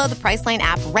 Just download the Priceline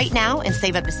app right now and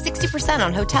save up to 60%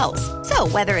 on hotels. So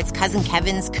whether it's Cousin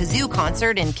Kevin's Kazoo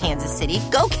Concert in Kansas City,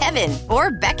 go Kevin,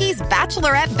 or Becky's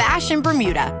Bachelorette Bash in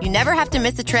Bermuda, you never have to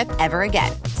miss a trip ever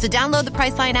again. So download the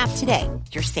Priceline app today.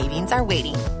 Your savings are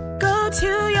waiting. Go to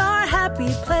your happy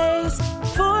place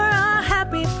for a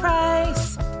happy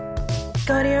price.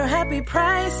 Go to your happy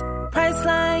price,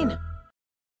 Priceline.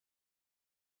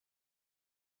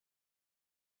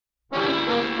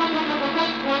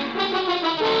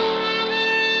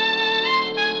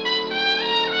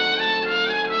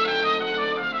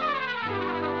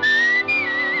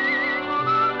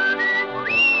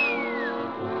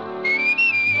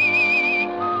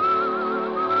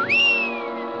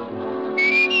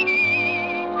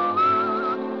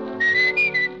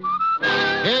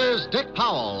 Here's Dick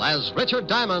Powell as Richard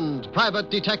Diamond, private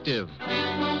detective.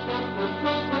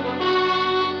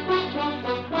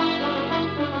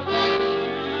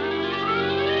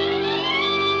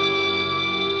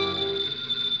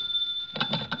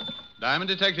 Diamond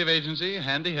Detective Agency,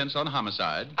 handy hints on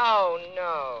homicide. Oh,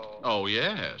 no. Oh,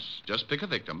 yes. Just pick a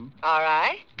victim. All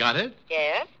right. Got it?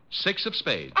 Yes? 6 of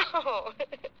spades. Oh.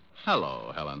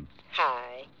 Hello, Helen.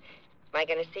 Hi. Am I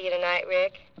going to see you tonight,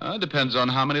 Rick? Depends on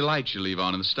how many lights you leave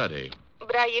on in the study.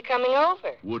 But are you coming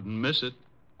over? Wouldn't miss it.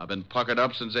 I've been puckered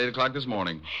up since 8 o'clock this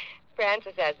morning.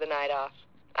 Francis has the night off.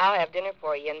 I'll have dinner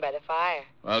for you in by the fire.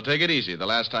 Well, take it easy. The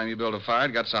last time you built a fire,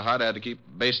 it got so hot I had to keep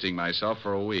basting myself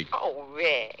for a week. Oh,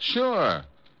 Rick. Sure.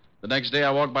 The next day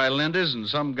I walked by Linda's and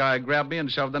some guy grabbed me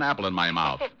and shoved an apple in my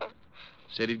mouth.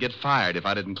 Said he'd get fired if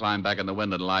I didn't climb back in the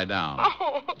window and lie down.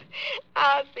 Oh,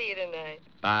 I'll see you tonight.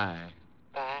 Bye.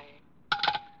 Bye.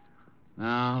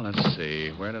 Now, let's see.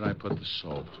 Where did I put the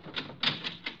soap?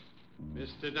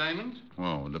 Mr. Diamond?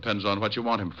 Well, it depends on what you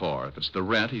want him for. If it's the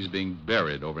rent, he's being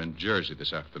buried over in Jersey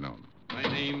this afternoon. My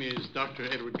name is Dr.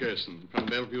 Edward Gerson from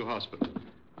Bellevue Hospital.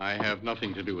 I have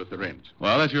nothing to do with the rent.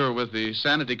 Well, if you're with the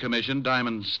Sanity Commission,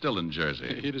 Diamond's still in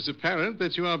Jersey. It is apparent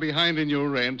that you are behind in your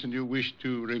rent and you wish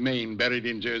to remain buried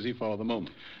in Jersey for the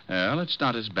moment. Well, it's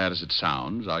not as bad as it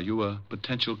sounds. Are you a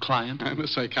potential client? I'm a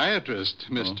psychiatrist,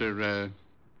 Mr.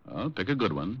 Well, pick a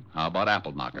good one. How about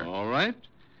Apple Knocker? All right.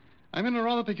 I'm in a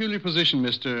rather peculiar position,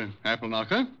 Mr. Apple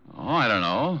Knocker. Oh, I don't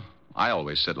know. I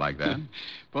always sit like that.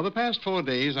 For the past 4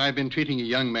 days, I've been treating a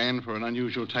young man for an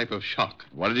unusual type of shock.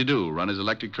 What did he do? Run his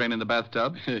electric train in the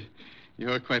bathtub?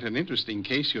 You're quite an interesting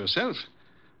case yourself.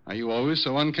 Are you always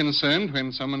so unconcerned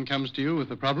when someone comes to you with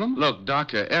a problem? Look,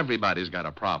 Doctor, everybody's got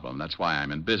a problem. That's why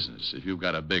I'm in business. If you've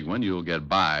got a big one, you'll get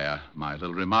by my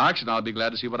little remarks, and I'll be glad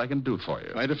to see what I can do for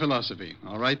you. Quite a philosophy.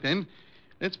 All right, then.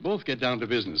 Let's both get down to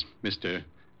business, Mr.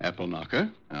 Apple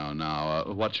Knocker. Oh, now,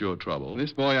 what's your trouble?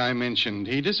 This boy I mentioned,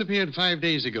 he disappeared 5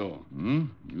 days ago.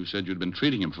 You said you'd been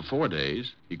treating him for 4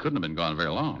 days. He couldn't have been gone very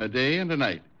long. A day and a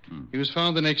night. He was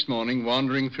found the next morning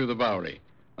wandering through the Bowery.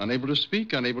 Unable to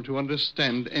speak, unable to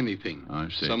understand anything. I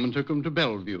see. Someone took him to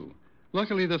Bellevue.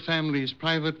 Luckily, the family's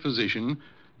private physician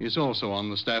is also on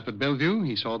the staff at Bellevue.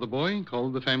 He saw the boy and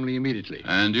called the family immediately.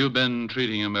 And you've been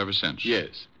treating him ever since?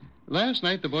 Yes. Last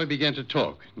night, the boy began to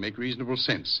talk, make reasonable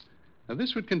sense. Now,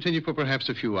 this would continue for perhaps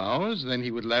a few hours, then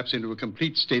he would lapse into a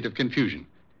complete state of confusion.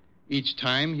 Each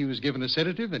time he was given a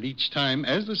sedative, and each time,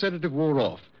 as the sedative wore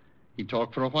off, he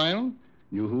talked for a while,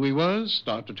 knew who he was,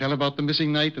 start to tell about the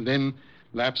missing night, and then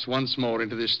lapse once more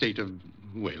into this state of,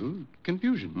 well,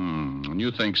 confusion. And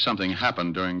you think something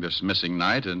happened during this missing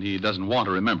night, and he doesn't want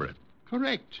to remember it?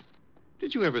 Correct.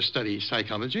 Did you ever study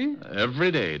psychology? Every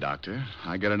day, Doctor.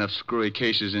 I get enough screwy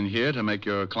cases in here to make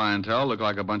your clientele look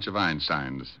like a bunch of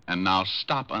Einsteins. And now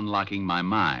stop unlocking my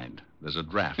mind. There's a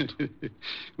draft.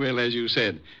 Well, as you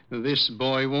said, this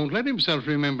boy won't let himself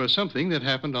remember something that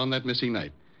happened on that missing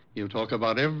night. He'll talk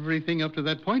about everything up to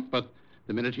that point, but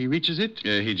the minute he reaches it...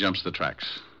 he jumps the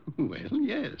tracks. Well,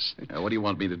 yes. What do you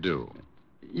want me to do?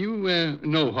 You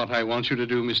know what I want you to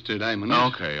do, Mr. Diamond.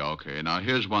 Okay. Now,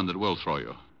 here's one that will throw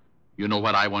you. You know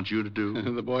what I want you to do?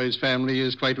 The boy's family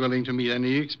is quite willing to meet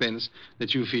any expense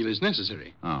that you feel is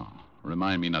necessary. Oh,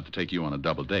 remind me not to take you on a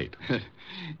double date.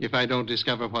 If I don't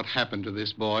discover what happened to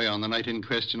this boy on the night in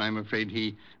question, I'm afraid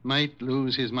he might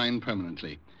lose his mind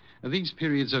permanently. These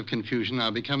periods of confusion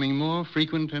are becoming more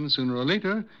frequent, and sooner or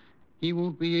later, he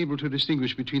won't be able to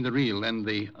distinguish between the real and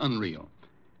the unreal.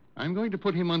 I'm going to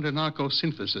put him under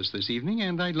narcosynthesis this evening,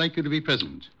 and I'd like you to be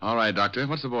present. All right, Doctor.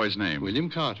 What's the boy's name?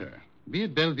 William Carter. Be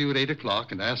at Bellevue at 8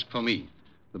 o'clock and ask for me.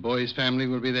 The boy's family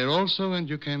will be there also, and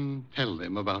you can tell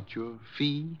them about your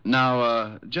fee.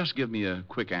 Now, just give me a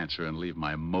quick answer and leave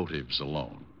my motives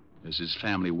alone. Is his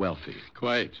family wealthy?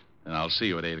 Quite. And I'll see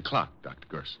you at 8 o'clock, Dr.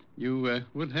 Gerson. You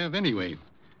would have anyway.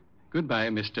 Goodbye,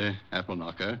 Mr.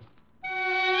 Appleknocker.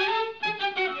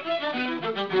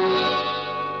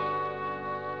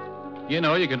 You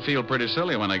know, you can feel pretty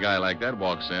silly when a guy like that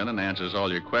walks in and answers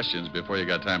all your questions before you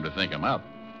got time to think them up.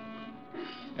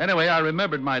 Anyway, I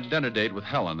remembered my dinner date with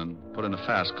Helen and put in a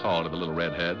fast call to the little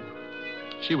redhead.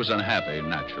 She was unhappy,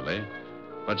 naturally,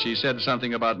 but she said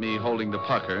something about me holding the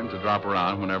pucker and to drop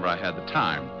around whenever I had the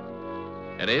time.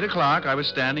 At 8 o'clock, I was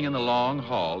standing in the long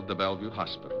hall at the Bellevue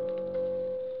Hospital.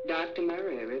 Dr.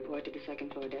 Murray, report to the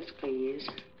second floor desk, please.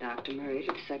 Dr. Murray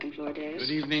to the second floor desk. Good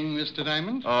evening, Mr.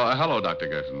 Diamond. Oh, hello, Dr.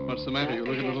 Gerson. What's the matter? You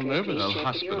look a little nervous. The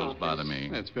hospital's bother me.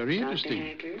 That's very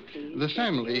interesting. The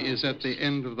family is at the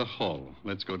end of the hall.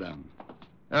 Let's go down.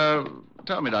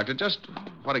 Tell me, Doctor, just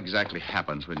what exactly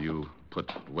happens when you put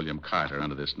William Carter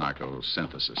under this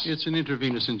narcosynthesis? It's an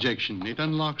intravenous injection. It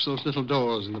unlocks those little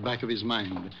doors in the back of his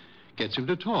mind. Gets him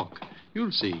to talk.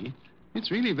 You'll see.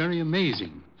 It's really very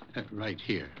amazing. Right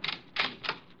here.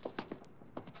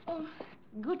 Oh,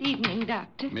 good evening,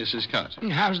 Doctor. Mrs. Carter.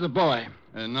 How's the boy?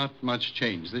 Not much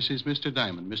change. This is Mr.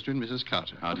 Diamond, Mr. and Mrs.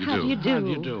 Carter. How do you How do? do you do? How do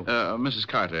you do? Mrs.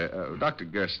 Carter, Dr.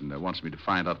 Gerson wants me to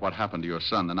find out what happened to your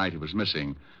son the night he was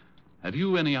missing. Have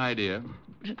you any idea?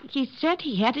 He said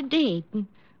he had a date, and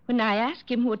when I asked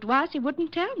him who it was, he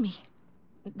wouldn't tell me.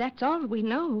 That's all we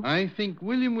know. I think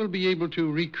William will be able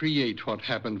to recreate what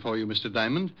happened for you, Mr.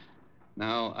 Diamond.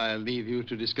 Now, I'll leave you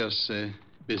to discuss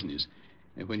business.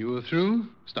 And when you are through,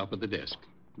 stop at the desk.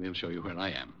 They'll show you where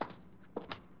I am.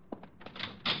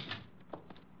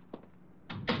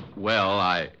 Well,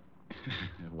 I...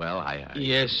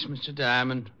 Yes, Mr.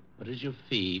 Diamond. What is your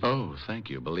fee? Oh, thank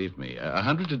you. Believe me.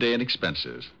 $100 a day in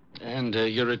expenses. And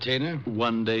your retainer?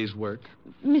 1 day's work.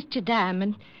 Mr.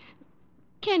 Diamond,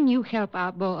 can you help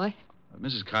our boy?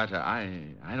 Mrs. Carter,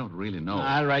 I don't really know.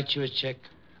 I'll write you a check.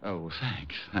 Oh,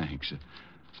 thanks.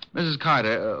 Mrs.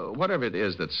 Carter, whatever it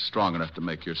is that's strong enough to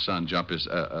make your son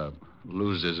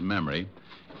lose his memory,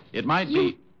 it might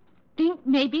You think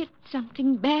maybe it's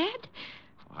something bad?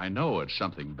 I know it's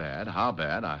something bad. How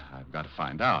bad, I've got to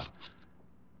find out.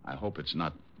 I hope it's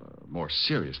not more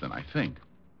serious than I think.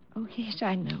 Oh, yes,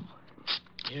 I know.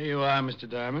 Here you are, Mr.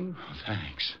 Diamond. Oh,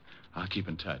 thanks. I'll keep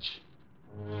in touch.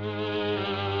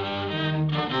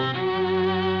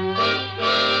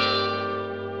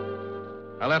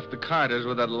 I left the Carters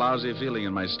with that lousy feeling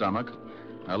in my stomach.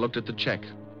 I looked at the check.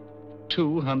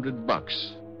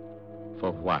 $200.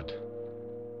 For what?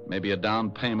 Maybe a down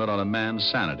payment on a man's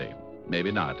sanity.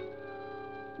 Maybe not.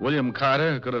 William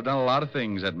Carter could have done a lot of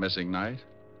things that missing night.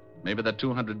 Maybe that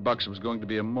 $200 was going to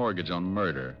be a mortgage on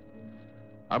murder.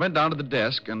 I went down to the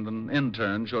desk, and an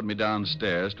intern showed me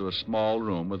downstairs to a small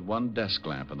room with one desk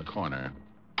lamp in the corner.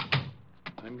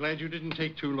 I'm glad you didn't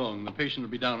take too long. The patient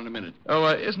will be down in a minute. Oh,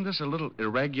 isn't this a little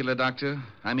irregular, Doctor?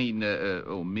 I mean,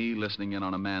 me listening in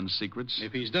on a man's secrets?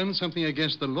 If he's done something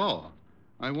against the law,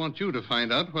 I want you to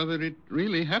find out whether it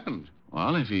really happened.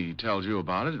 Well, if he tells you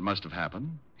about it, it must have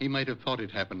happened. He might have thought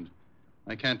it happened.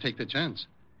 I can't take the chance.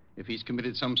 If he's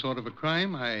committed some sort of a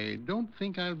crime, I don't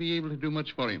think I'll be able to do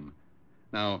much for him.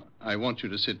 Now, I want you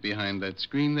to sit behind that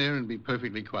screen there and be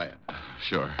perfectly quiet.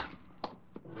 Sure.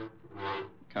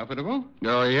 Comfortable?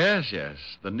 Oh, yes.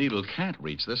 The needle can't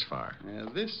reach this far.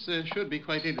 This should be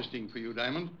quite interesting for you,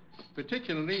 Diamond,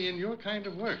 particularly in your kind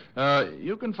of work.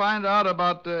 You can find out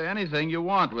about anything you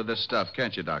want with this stuff,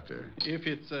 can't you, Doctor? If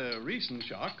it's a recent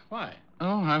shock, why?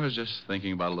 Oh, I was just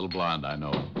thinking about a little blonde I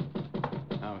know.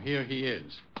 Now, here he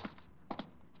is.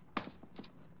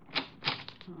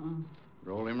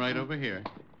 Roll him right over here.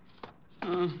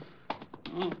 Now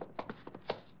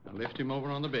lift him over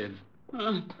on the bed.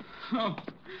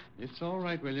 It's all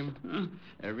right, William.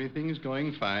 Everything's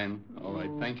going fine. All right,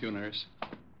 thank you, nurse.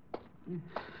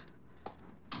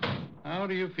 How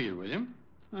do you feel, William?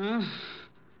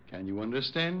 Can you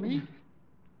understand me?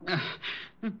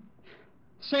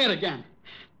 Say it again.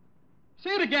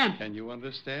 Say it again. Can you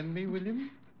understand me,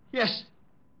 William? Yes,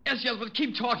 but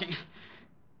keep talking.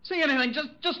 Say anything.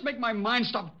 Just make my mind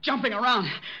stop jumping around.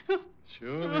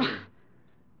 Sure.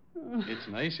 It's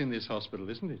nice in this hospital,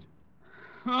 isn't it?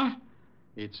 Huh?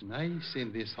 It's nice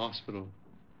in this hospital.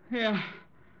 Yeah.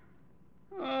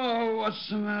 Oh, what's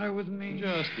the matter with me?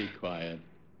 Just be quiet.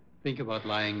 Think about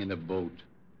lying in a boat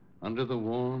under the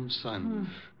warm sun.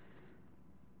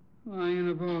 Lying in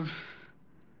a boat.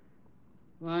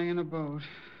 Lying in a boat.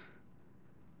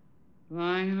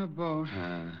 Lying in a boat.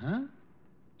 Uh-huh.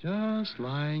 Just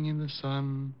lying in the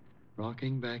sun,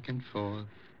 rocking back and forth.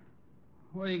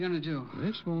 What are you going to do?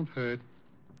 This won't hurt.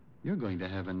 You're going to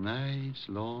have a nice,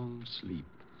 long sleep.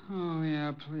 Oh,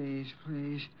 yeah, please.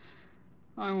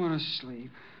 I want to sleep.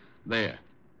 There.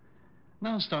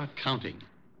 Now start counting.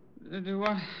 Do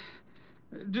what?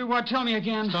 Do what? Tell me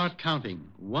again. Start counting.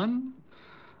 1.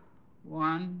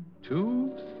 1.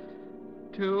 2.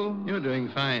 2. You're doing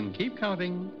fine. Keep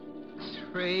counting.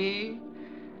 3.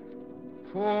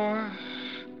 4.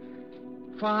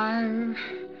 5.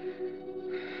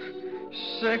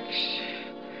 6.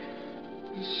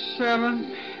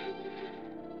 7.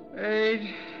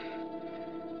 8.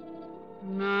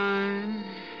 9.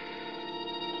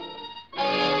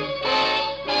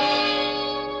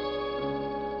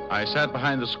 I sat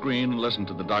behind the screen and listened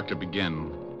to the doctor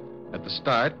begin. At the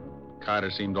start, Carter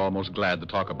seemed almost glad to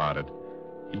talk about it.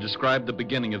 He described the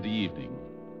beginning of the evening.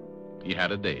 He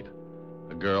had a date.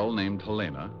 A girl named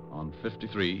Helena on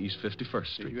 53 East 51st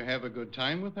Street. Did you have a good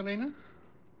time with Helena?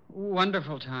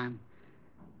 Wonderful time.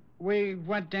 We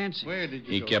went dancing. Where did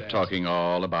you He go kept dancing? talking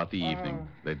all about the evening.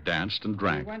 They danced and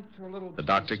drank. We went to a little The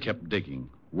doctor kept digging,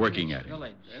 working at him,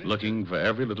 village. looking for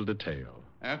every little detail.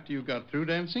 After you got through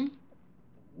dancing?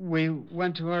 We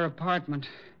went to her apartment.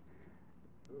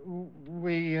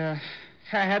 We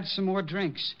had some more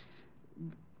drinks.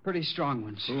 Pretty strong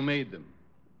ones. Who made them?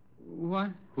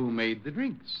 What? Who made the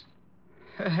drinks?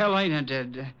 Helena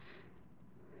did.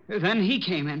 Then he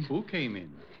came in. Who came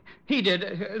in? He did.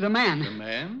 The man. The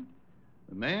man?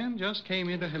 The man just came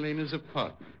into Helena's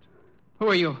apartment. Who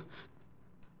are you?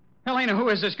 Helena, who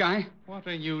is this guy? What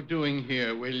are you doing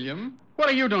here, William? What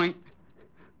are you doing?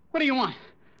 What do you want?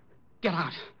 Get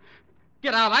out.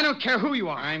 Get out. I don't care who you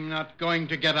are. I'm not going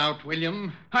to get out,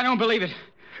 William. I don't believe it.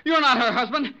 You're not her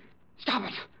husband. Stop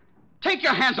it. Take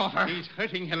your hands off her. He's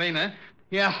hurting Helena.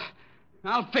 Yeah.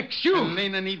 I'll fix you.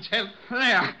 Helena needs help.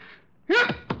 There.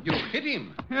 You hit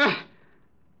him.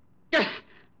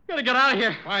 Gotta get out of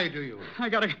here. Why do you? I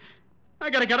gotta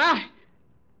get out.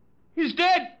 He's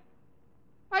dead.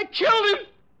 I killed him.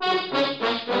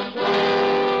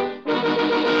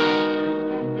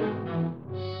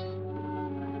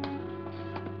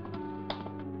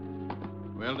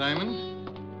 Well, Diamond,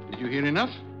 did you hear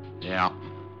enough? Yeah.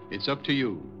 It's up to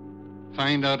you.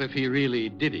 Find out if he really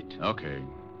did it. Okay.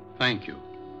 Thank you.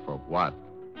 For what?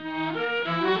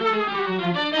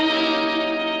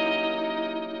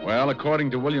 Well,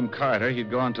 according to William Carter, he'd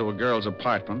gone to a girl's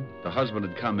apartment. The husband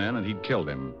had come in and he'd killed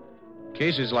him.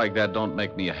 Cases like that don't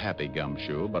make me a happy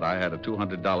gumshoe, but I had a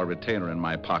 $200 retainer in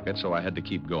my pocket, so I had to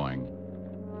keep going.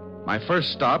 My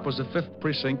first stop was the 5th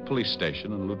Precinct Police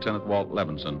Station and Lieutenant Walt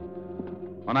Levinson.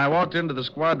 When I walked into the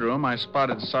squad room, I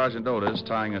spotted Sergeant Otis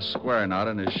tying a square knot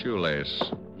in his shoelace.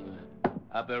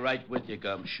 I'll be right with you,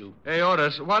 Gumshoe. Hey,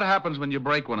 Otis, what happens when you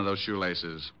break one of those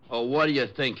shoelaces? Oh, what do you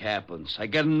think happens? I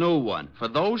get a new one. For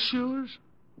those shoes?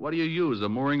 What do you use, the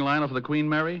mooring line off the Queen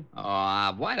Mary?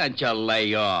 Oh, why don't you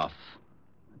lay off?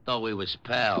 I thought we was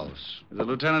pals. Is the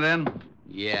lieutenant in?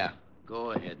 Yeah,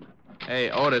 go ahead.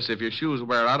 Hey, Otis, if your shoes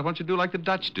wear out, why don't you do like the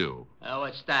Dutch do? Oh,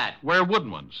 what's that? Wear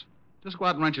wooden ones. Just go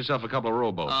out and rent yourself a couple of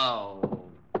rowboats. Oh.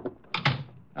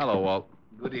 Hello, Walt.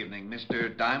 Good evening,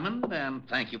 Mr. Diamond, and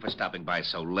thank you for stopping by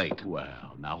so late.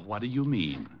 Well, now what do you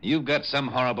mean? You've got some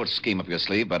horrible scheme up your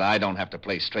sleeve, but I don't have to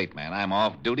play straight man. I'm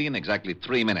off duty in exactly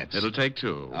 3 minutes. It'll take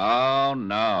 2. Oh,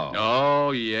 no. Oh,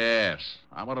 yes.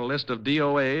 I want a list of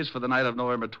DOAs for the night of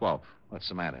November 12th. What's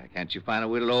the matter? Can't you find a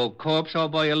little old corpse all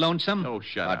by your lonesome? Oh,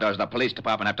 shut Or up. does the police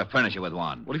department have to furnish you with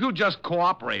one? Well, if you just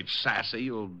cooperate, Sassy,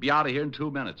 you'll be out of here in 2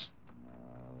 minutes.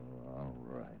 All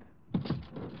right.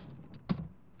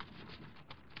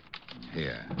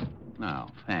 Here. Now,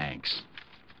 thanks.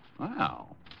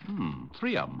 Wow.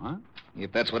 3 of them, huh?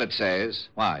 If that's what it says.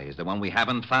 Why? Is there one we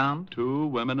haven't found? 2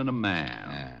 women and a man.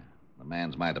 Yeah. The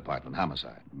man's my department,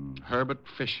 homicide. Herbert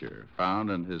Fisher, found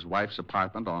in his wife's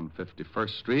apartment on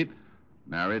 51st Street,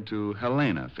 married to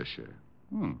Helena Fisher.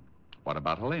 What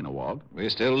about Helena, Walt? We're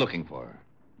still looking for her.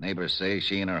 Neighbors say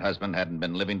she and her husband hadn't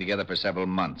been living together for several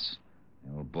months.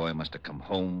 The old boy must have come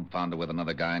home, found her with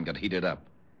another guy, and got heated up.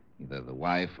 Either the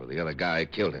wife or the other guy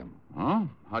killed him. Huh?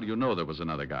 How do you know there was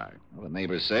another guy? Well, the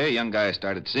neighbors say a young guy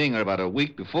started seeing her about a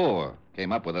week before.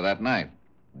 Came up with her that night.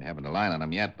 We haven't a line on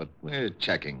him yet, but we're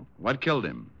checking. What killed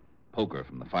him? Poker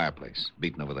from the fireplace,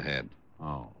 beaten over the head.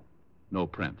 Oh. No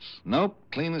prints. Nope,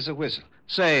 clean as a whistle.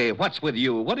 Say, what's with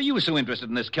you? What are you so interested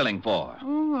in this killing for?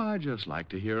 Oh, I just like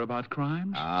to hear about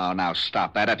crimes. Oh, now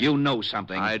stop that. If you know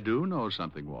something... I do know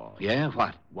something, Walt. Yeah,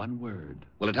 what? One word.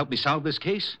 Will it help me solve this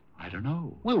case? I don't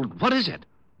know. Well, what is it?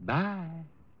 Bye.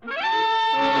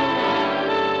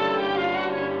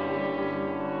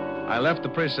 I left the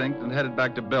precinct and headed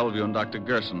back to Bellevue and Dr.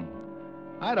 Gerson.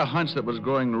 I had a hunch that was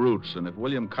growing roots, and if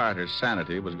William Carter's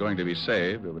sanity was going to be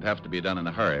saved, it would have to be done in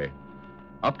a hurry.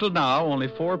 Up till now, only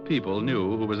 4 people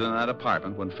knew who was in that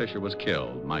apartment when Fisher was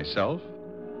killed. Myself,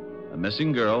 a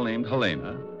missing girl named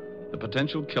Helena, the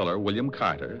potential killer, William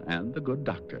Carter, and the good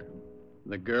doctor.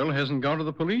 The girl hasn't gone to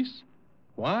the police?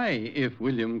 Why, if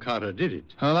William Carter did it?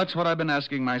 Well, that's what I've been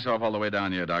asking myself all the way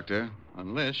down here, Doctor.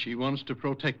 Unless she wants to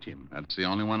protect him. That's the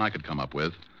only one I could come up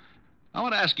with. I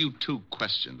want to ask you 2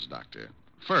 questions, Doctor.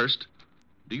 First,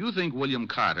 do you think William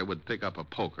Carter would pick up a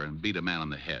poker and beat a man on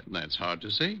the head? That's hard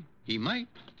to say. He might.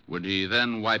 Would he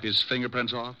then wipe his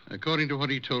fingerprints off? According to what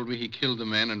he told me, he killed the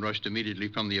man and rushed immediately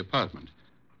from the apartment.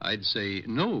 I'd say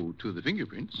no to the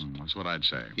fingerprints. That's what I'd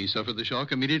say. He suffered the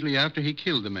shock immediately after he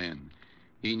killed the man.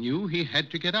 He knew he had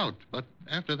to get out, but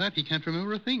after that, he can't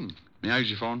remember a thing. May I use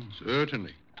your phone?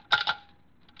 Certainly.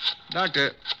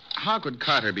 Doctor, how could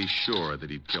Carter be sure that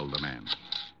he'd killed the man?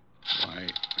 Why,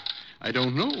 I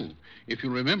don't know. If you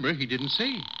remember, he didn't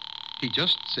say. He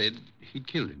just said he'd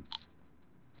killed him.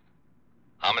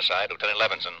 Homicide, Lieutenant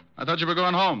Levinson. I thought you were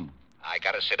going home. I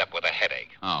gotta sit up with a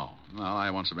headache. Oh, well, I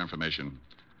want some information.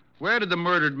 Where did the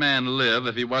murdered man live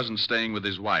if he wasn't staying with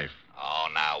his wife? Oh,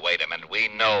 now, wait a minute. We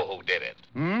know who did it.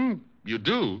 You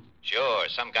do? Sure,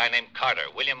 some guy named Carter,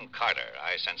 William Carter.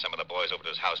 I sent some of the boys over to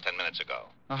his house 10 minutes ago.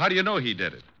 How do you know he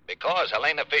did it? Because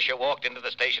Helena Fisher walked into the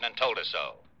station and told us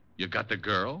so. You got the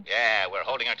girl? Yeah, we're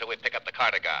holding her till we pick up the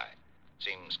Carter guy.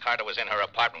 Seems Carter was in her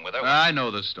apartment with her. I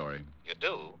know the story. You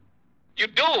do? You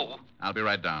do? I'll be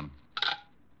right down.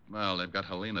 Well, they've got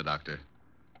Helena, Doctor.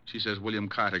 She says William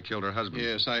Carter killed her husband.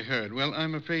 Yes, I heard. Well,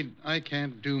 I'm afraid I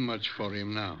can't do much for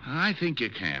him now. I think you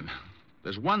can.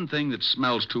 There's one thing that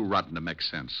smells too rotten to make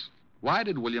sense. Why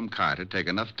did William Carter take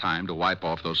enough time to wipe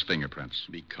off those fingerprints?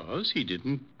 Because he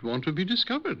didn't want to be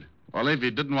discovered. Well, if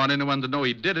he didn't want anyone to know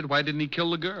he did it, why didn't he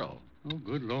kill the girl? Oh,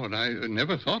 good Lord, I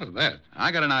never thought of that.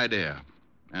 I got an idea.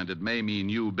 And it may mean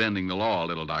you bending the law a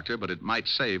little, Doctor, but it might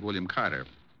save William Carter.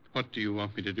 What do you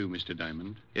want me to do, Mr.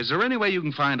 Diamond? Is there any way you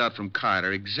can find out from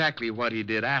Carter exactly what he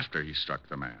did after he struck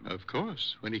the man? Of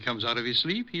course. When he comes out of his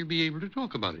sleep, he'll be able to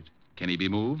talk about it. Can he be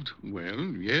moved? Well,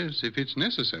 yes, if it's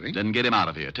necessary. Then get him out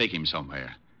of here. Take him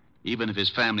somewhere. Even if his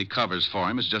family covers for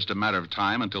him, it's just a matter of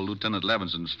time until Lieutenant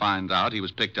Levinson finds out he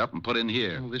was picked up and put in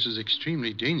here. Oh, this is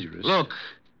extremely dangerous. Look,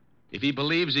 if he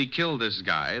believes he killed this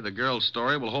guy, the girl's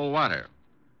story will hold water.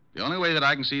 The only way that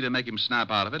I can see to make him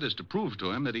snap out of it is to prove to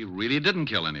him that he really didn't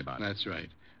kill anybody. That's right.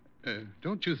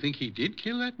 Don't you think he did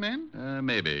kill that man?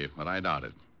 Maybe, but I doubt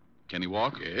it. Can he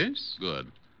walk? Yes. Good.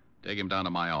 Take him down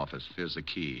to my office. Here's the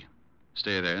key.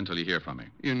 Stay there until you hear from me.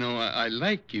 You know, I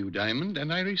like you, Diamond,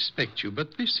 and I respect you,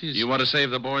 but this is... You want to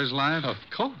save the boy's life? Of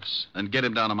course. Then get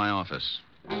him down to my office.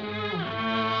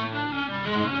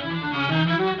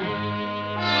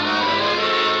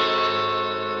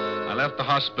 I left the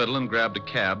hospital and grabbed a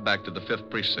cab back to the 5th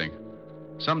Precinct.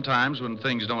 Sometimes when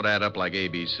things don't add up like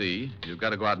ABC, you've got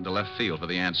to go out into left field for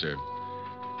the answer.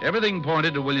 Everything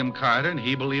pointed to William Carter, and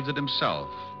he believed it himself.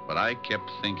 But I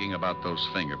kept thinking about those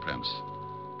fingerprints.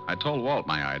 I told Walt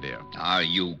my idea. Are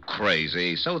you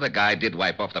crazy? So the guy did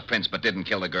wipe off the prints but didn't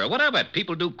kill the girl. What of it?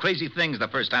 People do crazy things the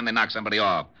first time they knock somebody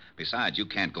off. Besides, you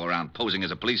can't go around posing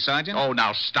as a police sergeant. Oh,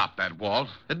 now stop that, Walt.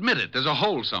 Admit it. There's a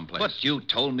hole someplace. But you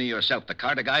told me yourself the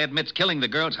Carter guy admits killing the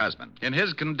girl's husband. In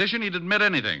his condition, he'd admit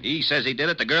anything. He says he did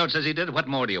it. The girl says he did it. What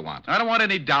more do you want? I don't want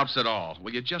any doubts at all.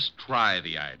 Will you just try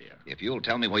the idea? If you'll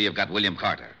tell me where you've got William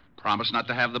Carter. Promise not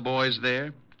to have the boys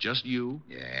there? Just you?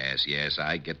 Yes,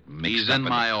 I get mixed He's up in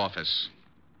my office.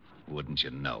 Wouldn't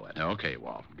you know it? Okay,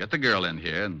 Walt. Get the girl in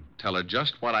here and tell her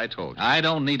just what I told you. I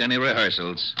don't need any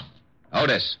rehearsals.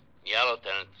 Otis. Yeah,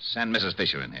 Lieutenant. Send Mrs.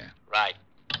 Fisher in here. Right.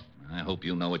 I hope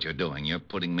you know what you're doing. You're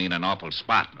putting me in an awful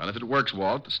spot. Well, if it works,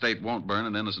 Walt, the state won't burn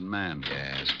an innocent man.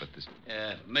 Yes, but this...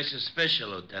 Mrs. Fisher,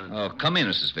 Lieutenant. Oh, come in,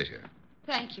 Mrs. Fisher.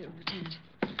 Thank you, Lieutenant.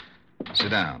 Sit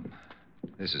down.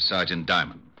 This is Sergeant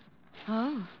Diamond.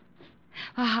 Oh.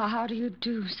 How do you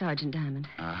do, Sergeant Diamond?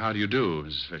 How do you do,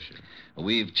 Mrs. Fisher?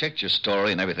 We've checked your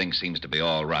story, and everything seems to be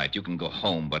all right. You can go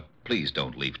home, but please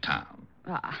don't leave town.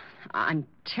 I'm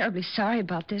terribly sorry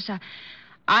about this.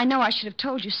 I know I should have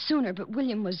told you sooner, but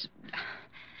William was...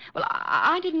 Well,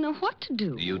 I didn't know what to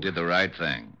do. You did the right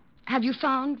thing. Have you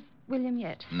found William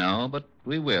yet? No, but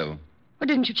we will. Well,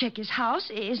 didn't you check his house?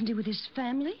 Isn't he with his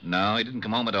family? No, he didn't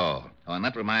come home at all. Oh, and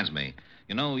that reminds me.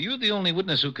 You know, you're the only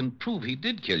witness who can prove he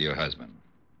did kill your husband.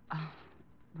 Oh,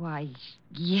 why,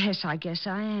 yes, I guess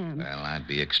I am. Well, I'd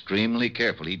be extremely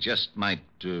careful. He just might,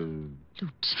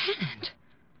 Lieutenant,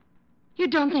 you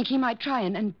don't think he might try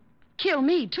and kill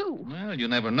me, too? Well, you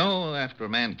never know. After a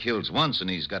man kills once and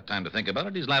he's got time to think about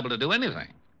it, he's liable to do anything.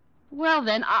 Well,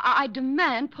 then, I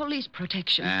demand police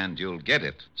protection. And you'll get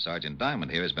it. Sergeant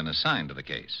Diamond here has been assigned to the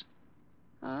case.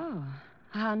 Oh,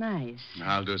 how nice.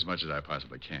 I'll do as much as I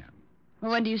possibly can.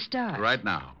 Well, when do you start? Right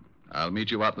now. I'll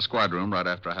meet you out in the squad room right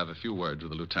after I have a few words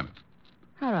with the lieutenant.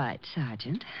 All right,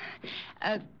 Sergeant.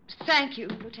 Thank you,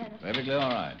 Lieutenant. Perfectly all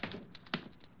right.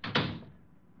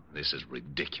 This is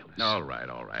ridiculous. All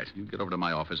right. You get over to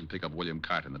my office and pick up William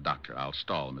Carton, the doctor. I'll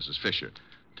stall Mrs. Fisher.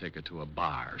 Take her to a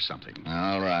bar or something.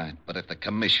 All right. But if the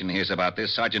commission hears about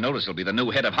this, Sergeant Otis will be the new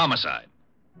head of homicide.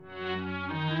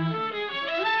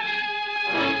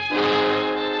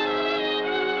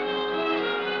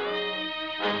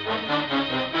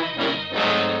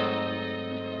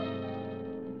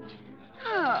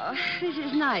 Oh, this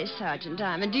is nice, Sergeant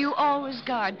Diamond. Do you always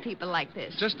guard people like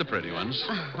this? Just the pretty ones.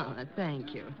 Oh,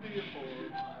 thank you.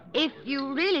 If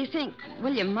you really think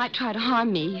William might try to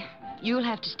harm me, you'll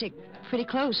have to stick pretty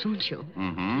close, won't you?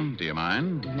 Mm-hmm. Do you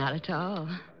mind? Not at all.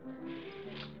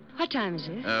 What time is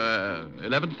it?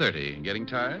 11:30. Getting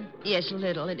tired? Yes, a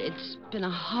little. It's been a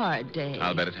hard day.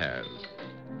 I'll bet it has.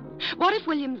 What if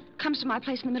William comes to my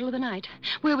place in the middle of the night?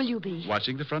 Where will you be?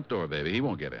 Watching the front door, baby. He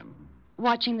won't get in.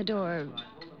 Watching the door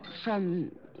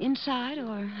from inside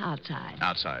or outside?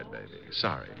 Outside, baby.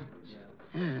 Sorry.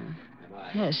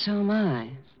 Yes, so am I.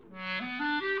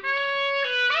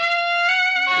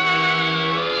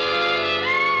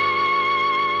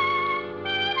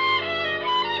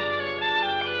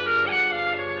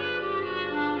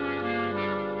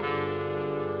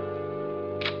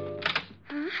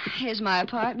 Here's my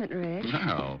apartment, Rick.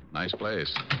 Oh, nice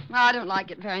place. I don't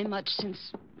like it very much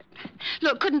since...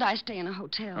 Look, couldn't I stay in a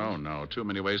hotel? Oh, no. Too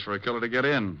many ways for a killer to get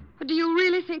in. But do you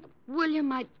really think William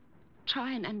might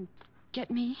try and get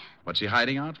me? What's he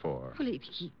hiding out for? Well,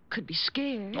 he could be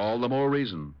scared. All the more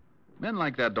reason. Men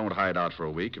like that don't hide out for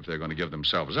a week if they're going to give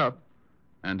themselves up.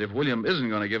 And if William isn't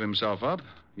going to give himself up,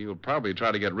 he'll probably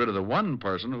try to get rid of the one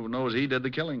person who knows he did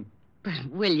the killing.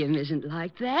 But William isn't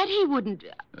like that. He wouldn't...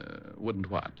 Wouldn't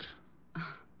what?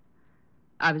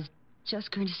 I was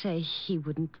just going to say he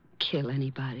wouldn't kill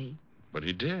anybody. But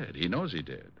he did. He knows he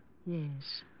did.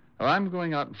 Yes. Well, I'm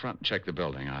going out in front and check the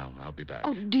building. I'll be back.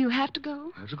 Oh, do you have to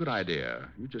go? That's a good idea.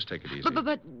 You just take it easy.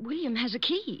 But William has a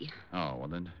key. Oh, well,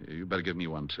 then you better give me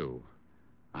one, too.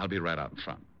 I'll be right out in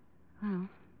front. Oh,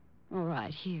 all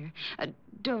right, here.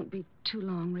 Don't be too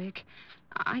long, Rick.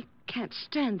 I can't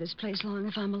stand this place long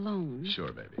if I'm alone.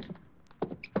 Sure, baby.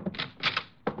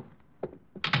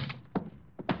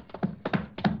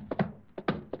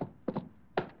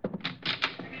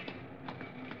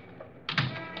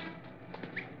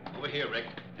 Over here, Rick.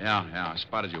 Yeah, I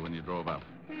spotted you when you drove up.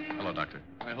 Hello, Doctor.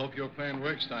 I hope your plan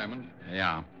works, Diamond.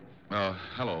 Yeah. Well,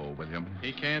 hello, William.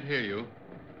 He can't hear you.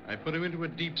 I put him into a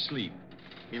deep sleep.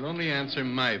 He'll only answer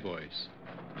my voice.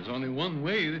 There's only one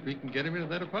way that we can get him into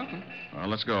that apartment. Well,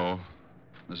 let's go.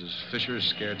 Mrs. Fisher is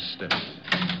scared stiff.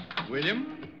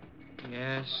 William?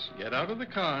 Yes? Get out of the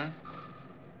car.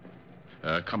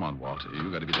 Come on, Walt. You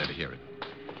got to be there to hear it.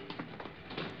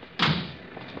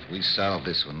 If we solve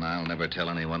this one, I'll never tell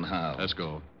anyone how. Let's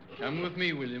go. Come with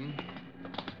me, William.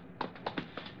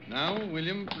 Now,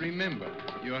 William, remember,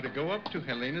 you are to go up to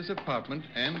Helena's apartment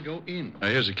and go in.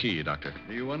 Here's a key, Doctor.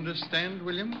 Do you understand,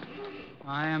 William?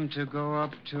 I am to go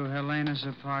up to Helena's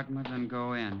apartment and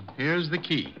go in. Here's the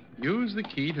key. Use the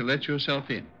key to let yourself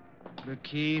in. The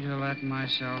key to let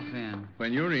myself in.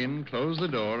 When you're in, close the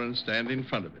door and stand in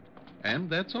front of it. And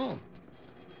that's all.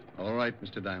 All right,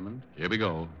 Mr. Diamond. Here we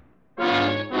go.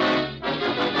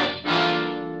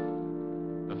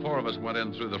 The four of us went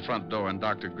in through the front door, and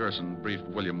Dr. Gerson briefed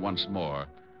William once more.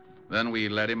 Then we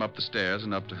led him up the stairs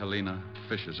and up to Helena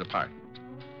Fisher's apartment.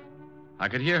 I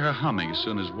could hear her humming as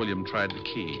soon as William tried the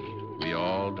key. We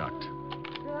all ducked.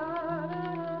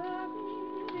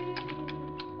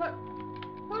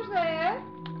 Who's there?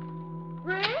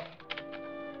 Rick?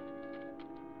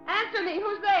 Answer me.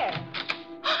 Who's there?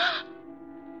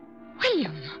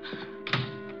 William.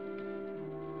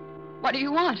 What do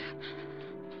you want?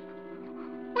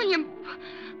 William,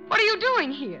 what are you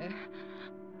doing here?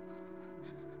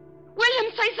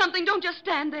 William, say something. Don't just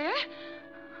stand there.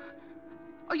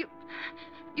 Oh,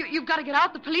 you've got to get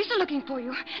out. The police are looking for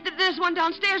you. There's one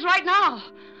downstairs right now.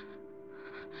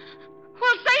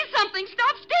 Well, say something.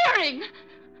 Stop staring.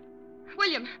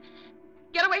 William,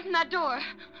 get away from that door.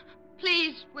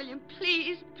 Please, William,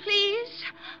 please.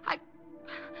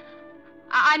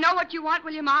 I know what you want,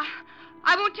 William.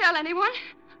 I won't tell anyone.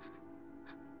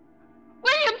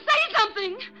 William, say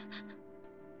something.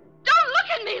 Don't look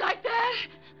at me like that.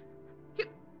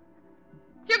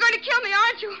 You're going to kill me,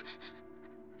 aren't you?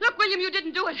 Look, William, you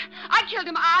didn't do it. I killed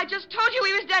him. I just told you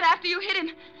he was dead after you hit him.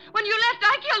 When you left,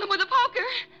 I killed him with a poker.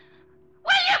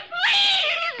 William,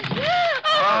 please!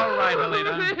 All right,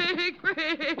 Helena.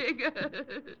 Greg.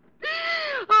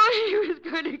 Oh, he was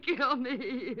going to kill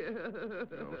me.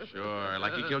 Oh, sure.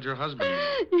 Like he killed your husband.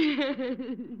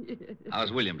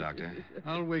 How's William, Doctor?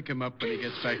 I'll wake him up when he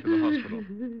gets back to the hospital.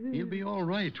 He'll be all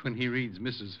right when he reads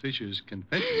Mrs. Fisher's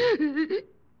confession.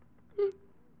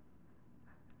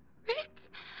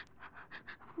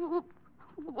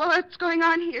 What's going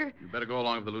on here? You better go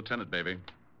along with the lieutenant, baby.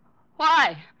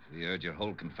 Why? We heard your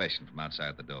whole confession from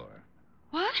outside the door.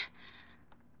 What?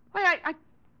 Why,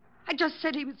 I just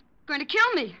said he was going to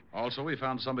kill me. Also, we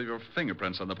found some of your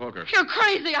fingerprints on the poker. You're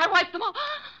crazy. I wiped them all.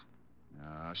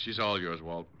 She's all yours,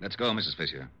 Walt. Let's go, Mrs.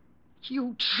 Fisher.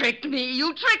 You tricked me.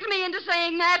 You tricked me into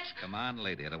saying that. Come on,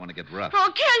 lady. I don't want to get rough.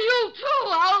 I'll kill you,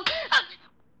 too.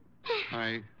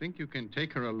 I think you can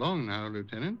take her along now,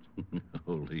 Lieutenant.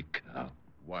 Holy cow.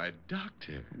 Why,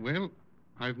 Doctor. Well,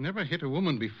 I've never hit a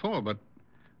woman before, but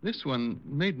this one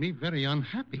made me very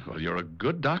unhappy. Well, you're a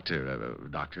good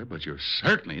doctor, but you're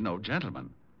certainly no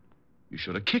gentleman. You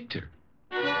should have kicked her.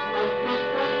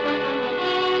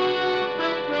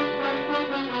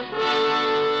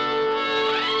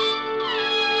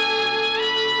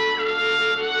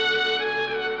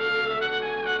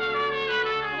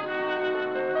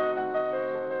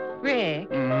 Rick,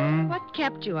 what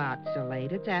kept you out so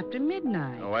late? It's after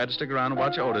midnight. Oh, I had to stick around and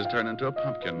watch Otis turn into a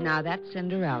pumpkin. Now, that's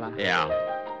Cinderella. Yeah.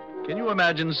 Can you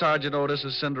imagine Sergeant Otis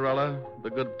as Cinderella? The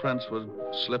good prince would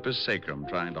slip his sacrum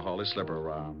trying to haul his slipper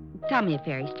around. Tell me a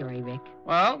fairy story, Rick.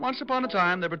 Well, once upon a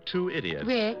time, there were two idiots.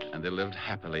 Rick. And they lived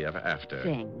happily ever after.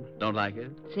 Sing. Don't like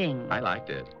it? Sing. I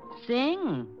liked it.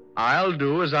 Sing. I'll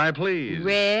do as I please.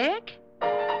 Rick.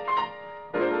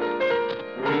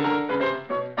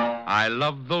 I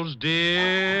love those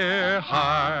dear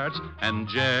hearts and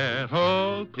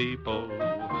gentle people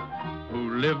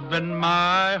who live in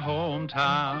my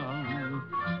hometown,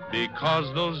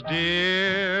 because those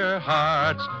dear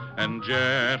hearts and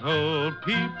gentle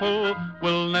people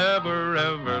will never,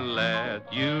 ever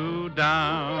let you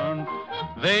down.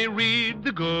 They read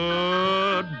the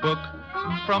good book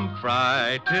from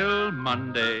Friday till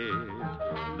Monday.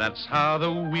 That's how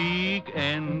the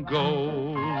weekend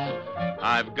goes.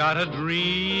 I've got a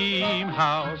dream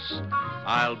house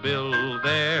I'll build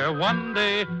there one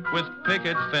day with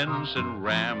picket fence and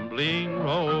rambling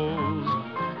rose.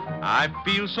 I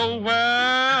feel so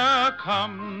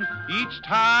welcome each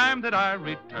time that I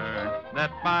return,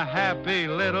 that my happy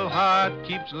little heart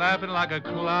keeps laughing like a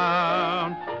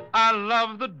clown. I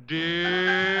love the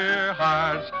dear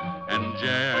hearts and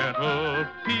gentle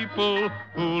people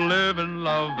who live and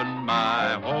love in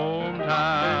my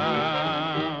hometown.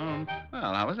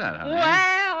 Well, how was that, honey?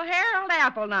 Well, Harold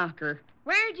Appleknocker,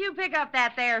 where'd you pick up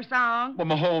that there song? Well,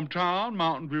 my hometown,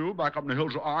 Mountain View, back up in the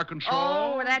hills of Arkansas.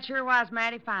 Oh, that sure was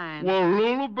mighty fine. Well,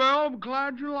 Lulu Bell, I'm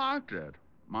glad you liked it.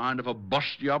 Mind if I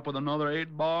bust you up with another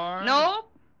 8 bars?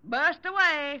 Nope. Bust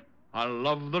away. I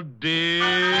love the dear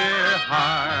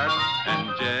heart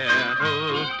and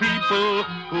gentle people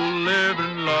who live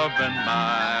and love in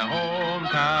my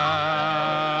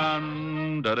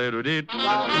hometown. Da-da-da-dee.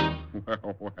 Well.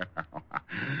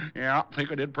 Yeah, I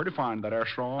think I did pretty fine that air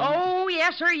song. Oh,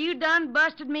 yes, sir. You done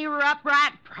busted me up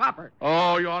right proper.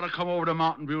 Oh, you ought to come over to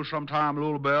Mountain View sometime,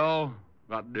 Lulu Bell.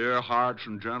 Got dear hearts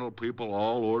and gentle people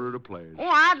all over the place. Oh,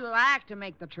 I'd like to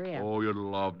make the trip. Oh, you'd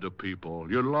love the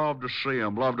people. You'd love to see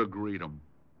them, love to greet them.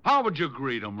 How would you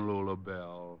greet them, Lulu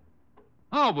Bell?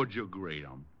 How would you greet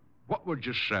them? What would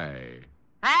you say?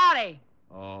 Howdy.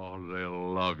 Oh,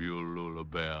 they'll love you, Lulu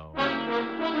Bell.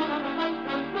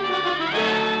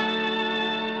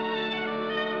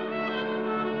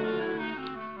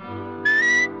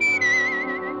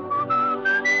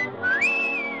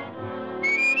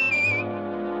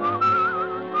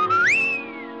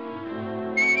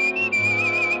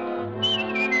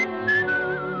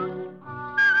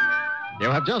 You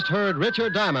have just heard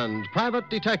Richard Diamond, Private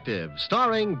Detective,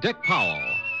 starring Dick Powell.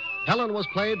 Helen was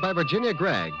played by Virginia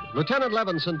Gregg, Lieutenant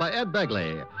Levinson by Ed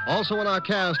Begley. Also in our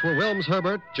cast were Wilms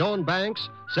Herbert, Joan Banks,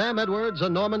 Sam Edwards,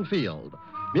 and Norman Field.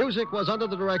 Music was under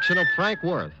the direction of Frank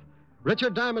Worth.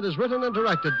 Richard Diamond is written and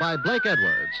directed by Blake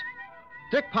Edwards.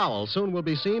 Dick Powell soon will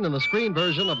be seen in the screen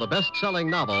version of the best-selling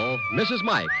novel, Mrs.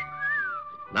 Mike.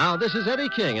 Now, this is Eddie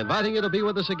King inviting you to be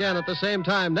with us again at the same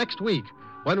time next week,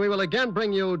 when we will again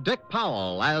bring you Dick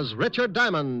Powell as Richard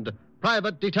Diamond,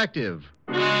 Private Detective.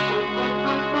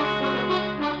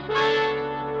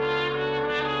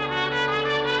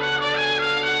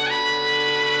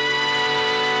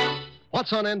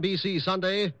 What's on NBC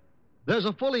Sunday? There's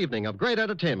a full evening of great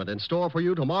entertainment in store for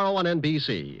you tomorrow on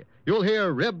NBC. You'll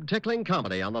hear rib-tickling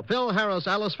comedy on the Phil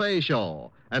Harris-Alice Faye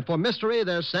Show. And for mystery,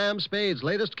 there's Sam Spade's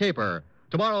latest caper.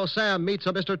 Tomorrow, Sam meets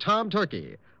a Mr. Tom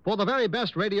Turkey. For the very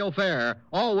best radio fare,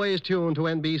 always tune to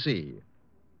NBC.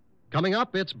 Coming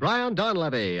up, it's Brian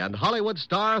Donlevy and Hollywood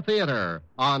Star Theater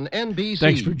on NBC.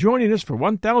 Thanks for joining us for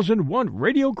 1001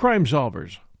 Radio Crime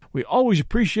Solvers. We always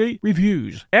appreciate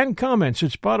reviews and comments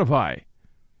at Spotify.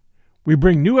 We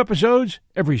bring new episodes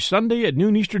every Sunday at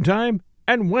noon Eastern Time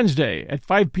and Wednesday at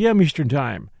 5 p.m. Eastern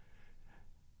Time.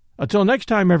 Until next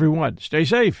time, everyone, stay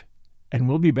safe, and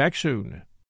we'll be back soon.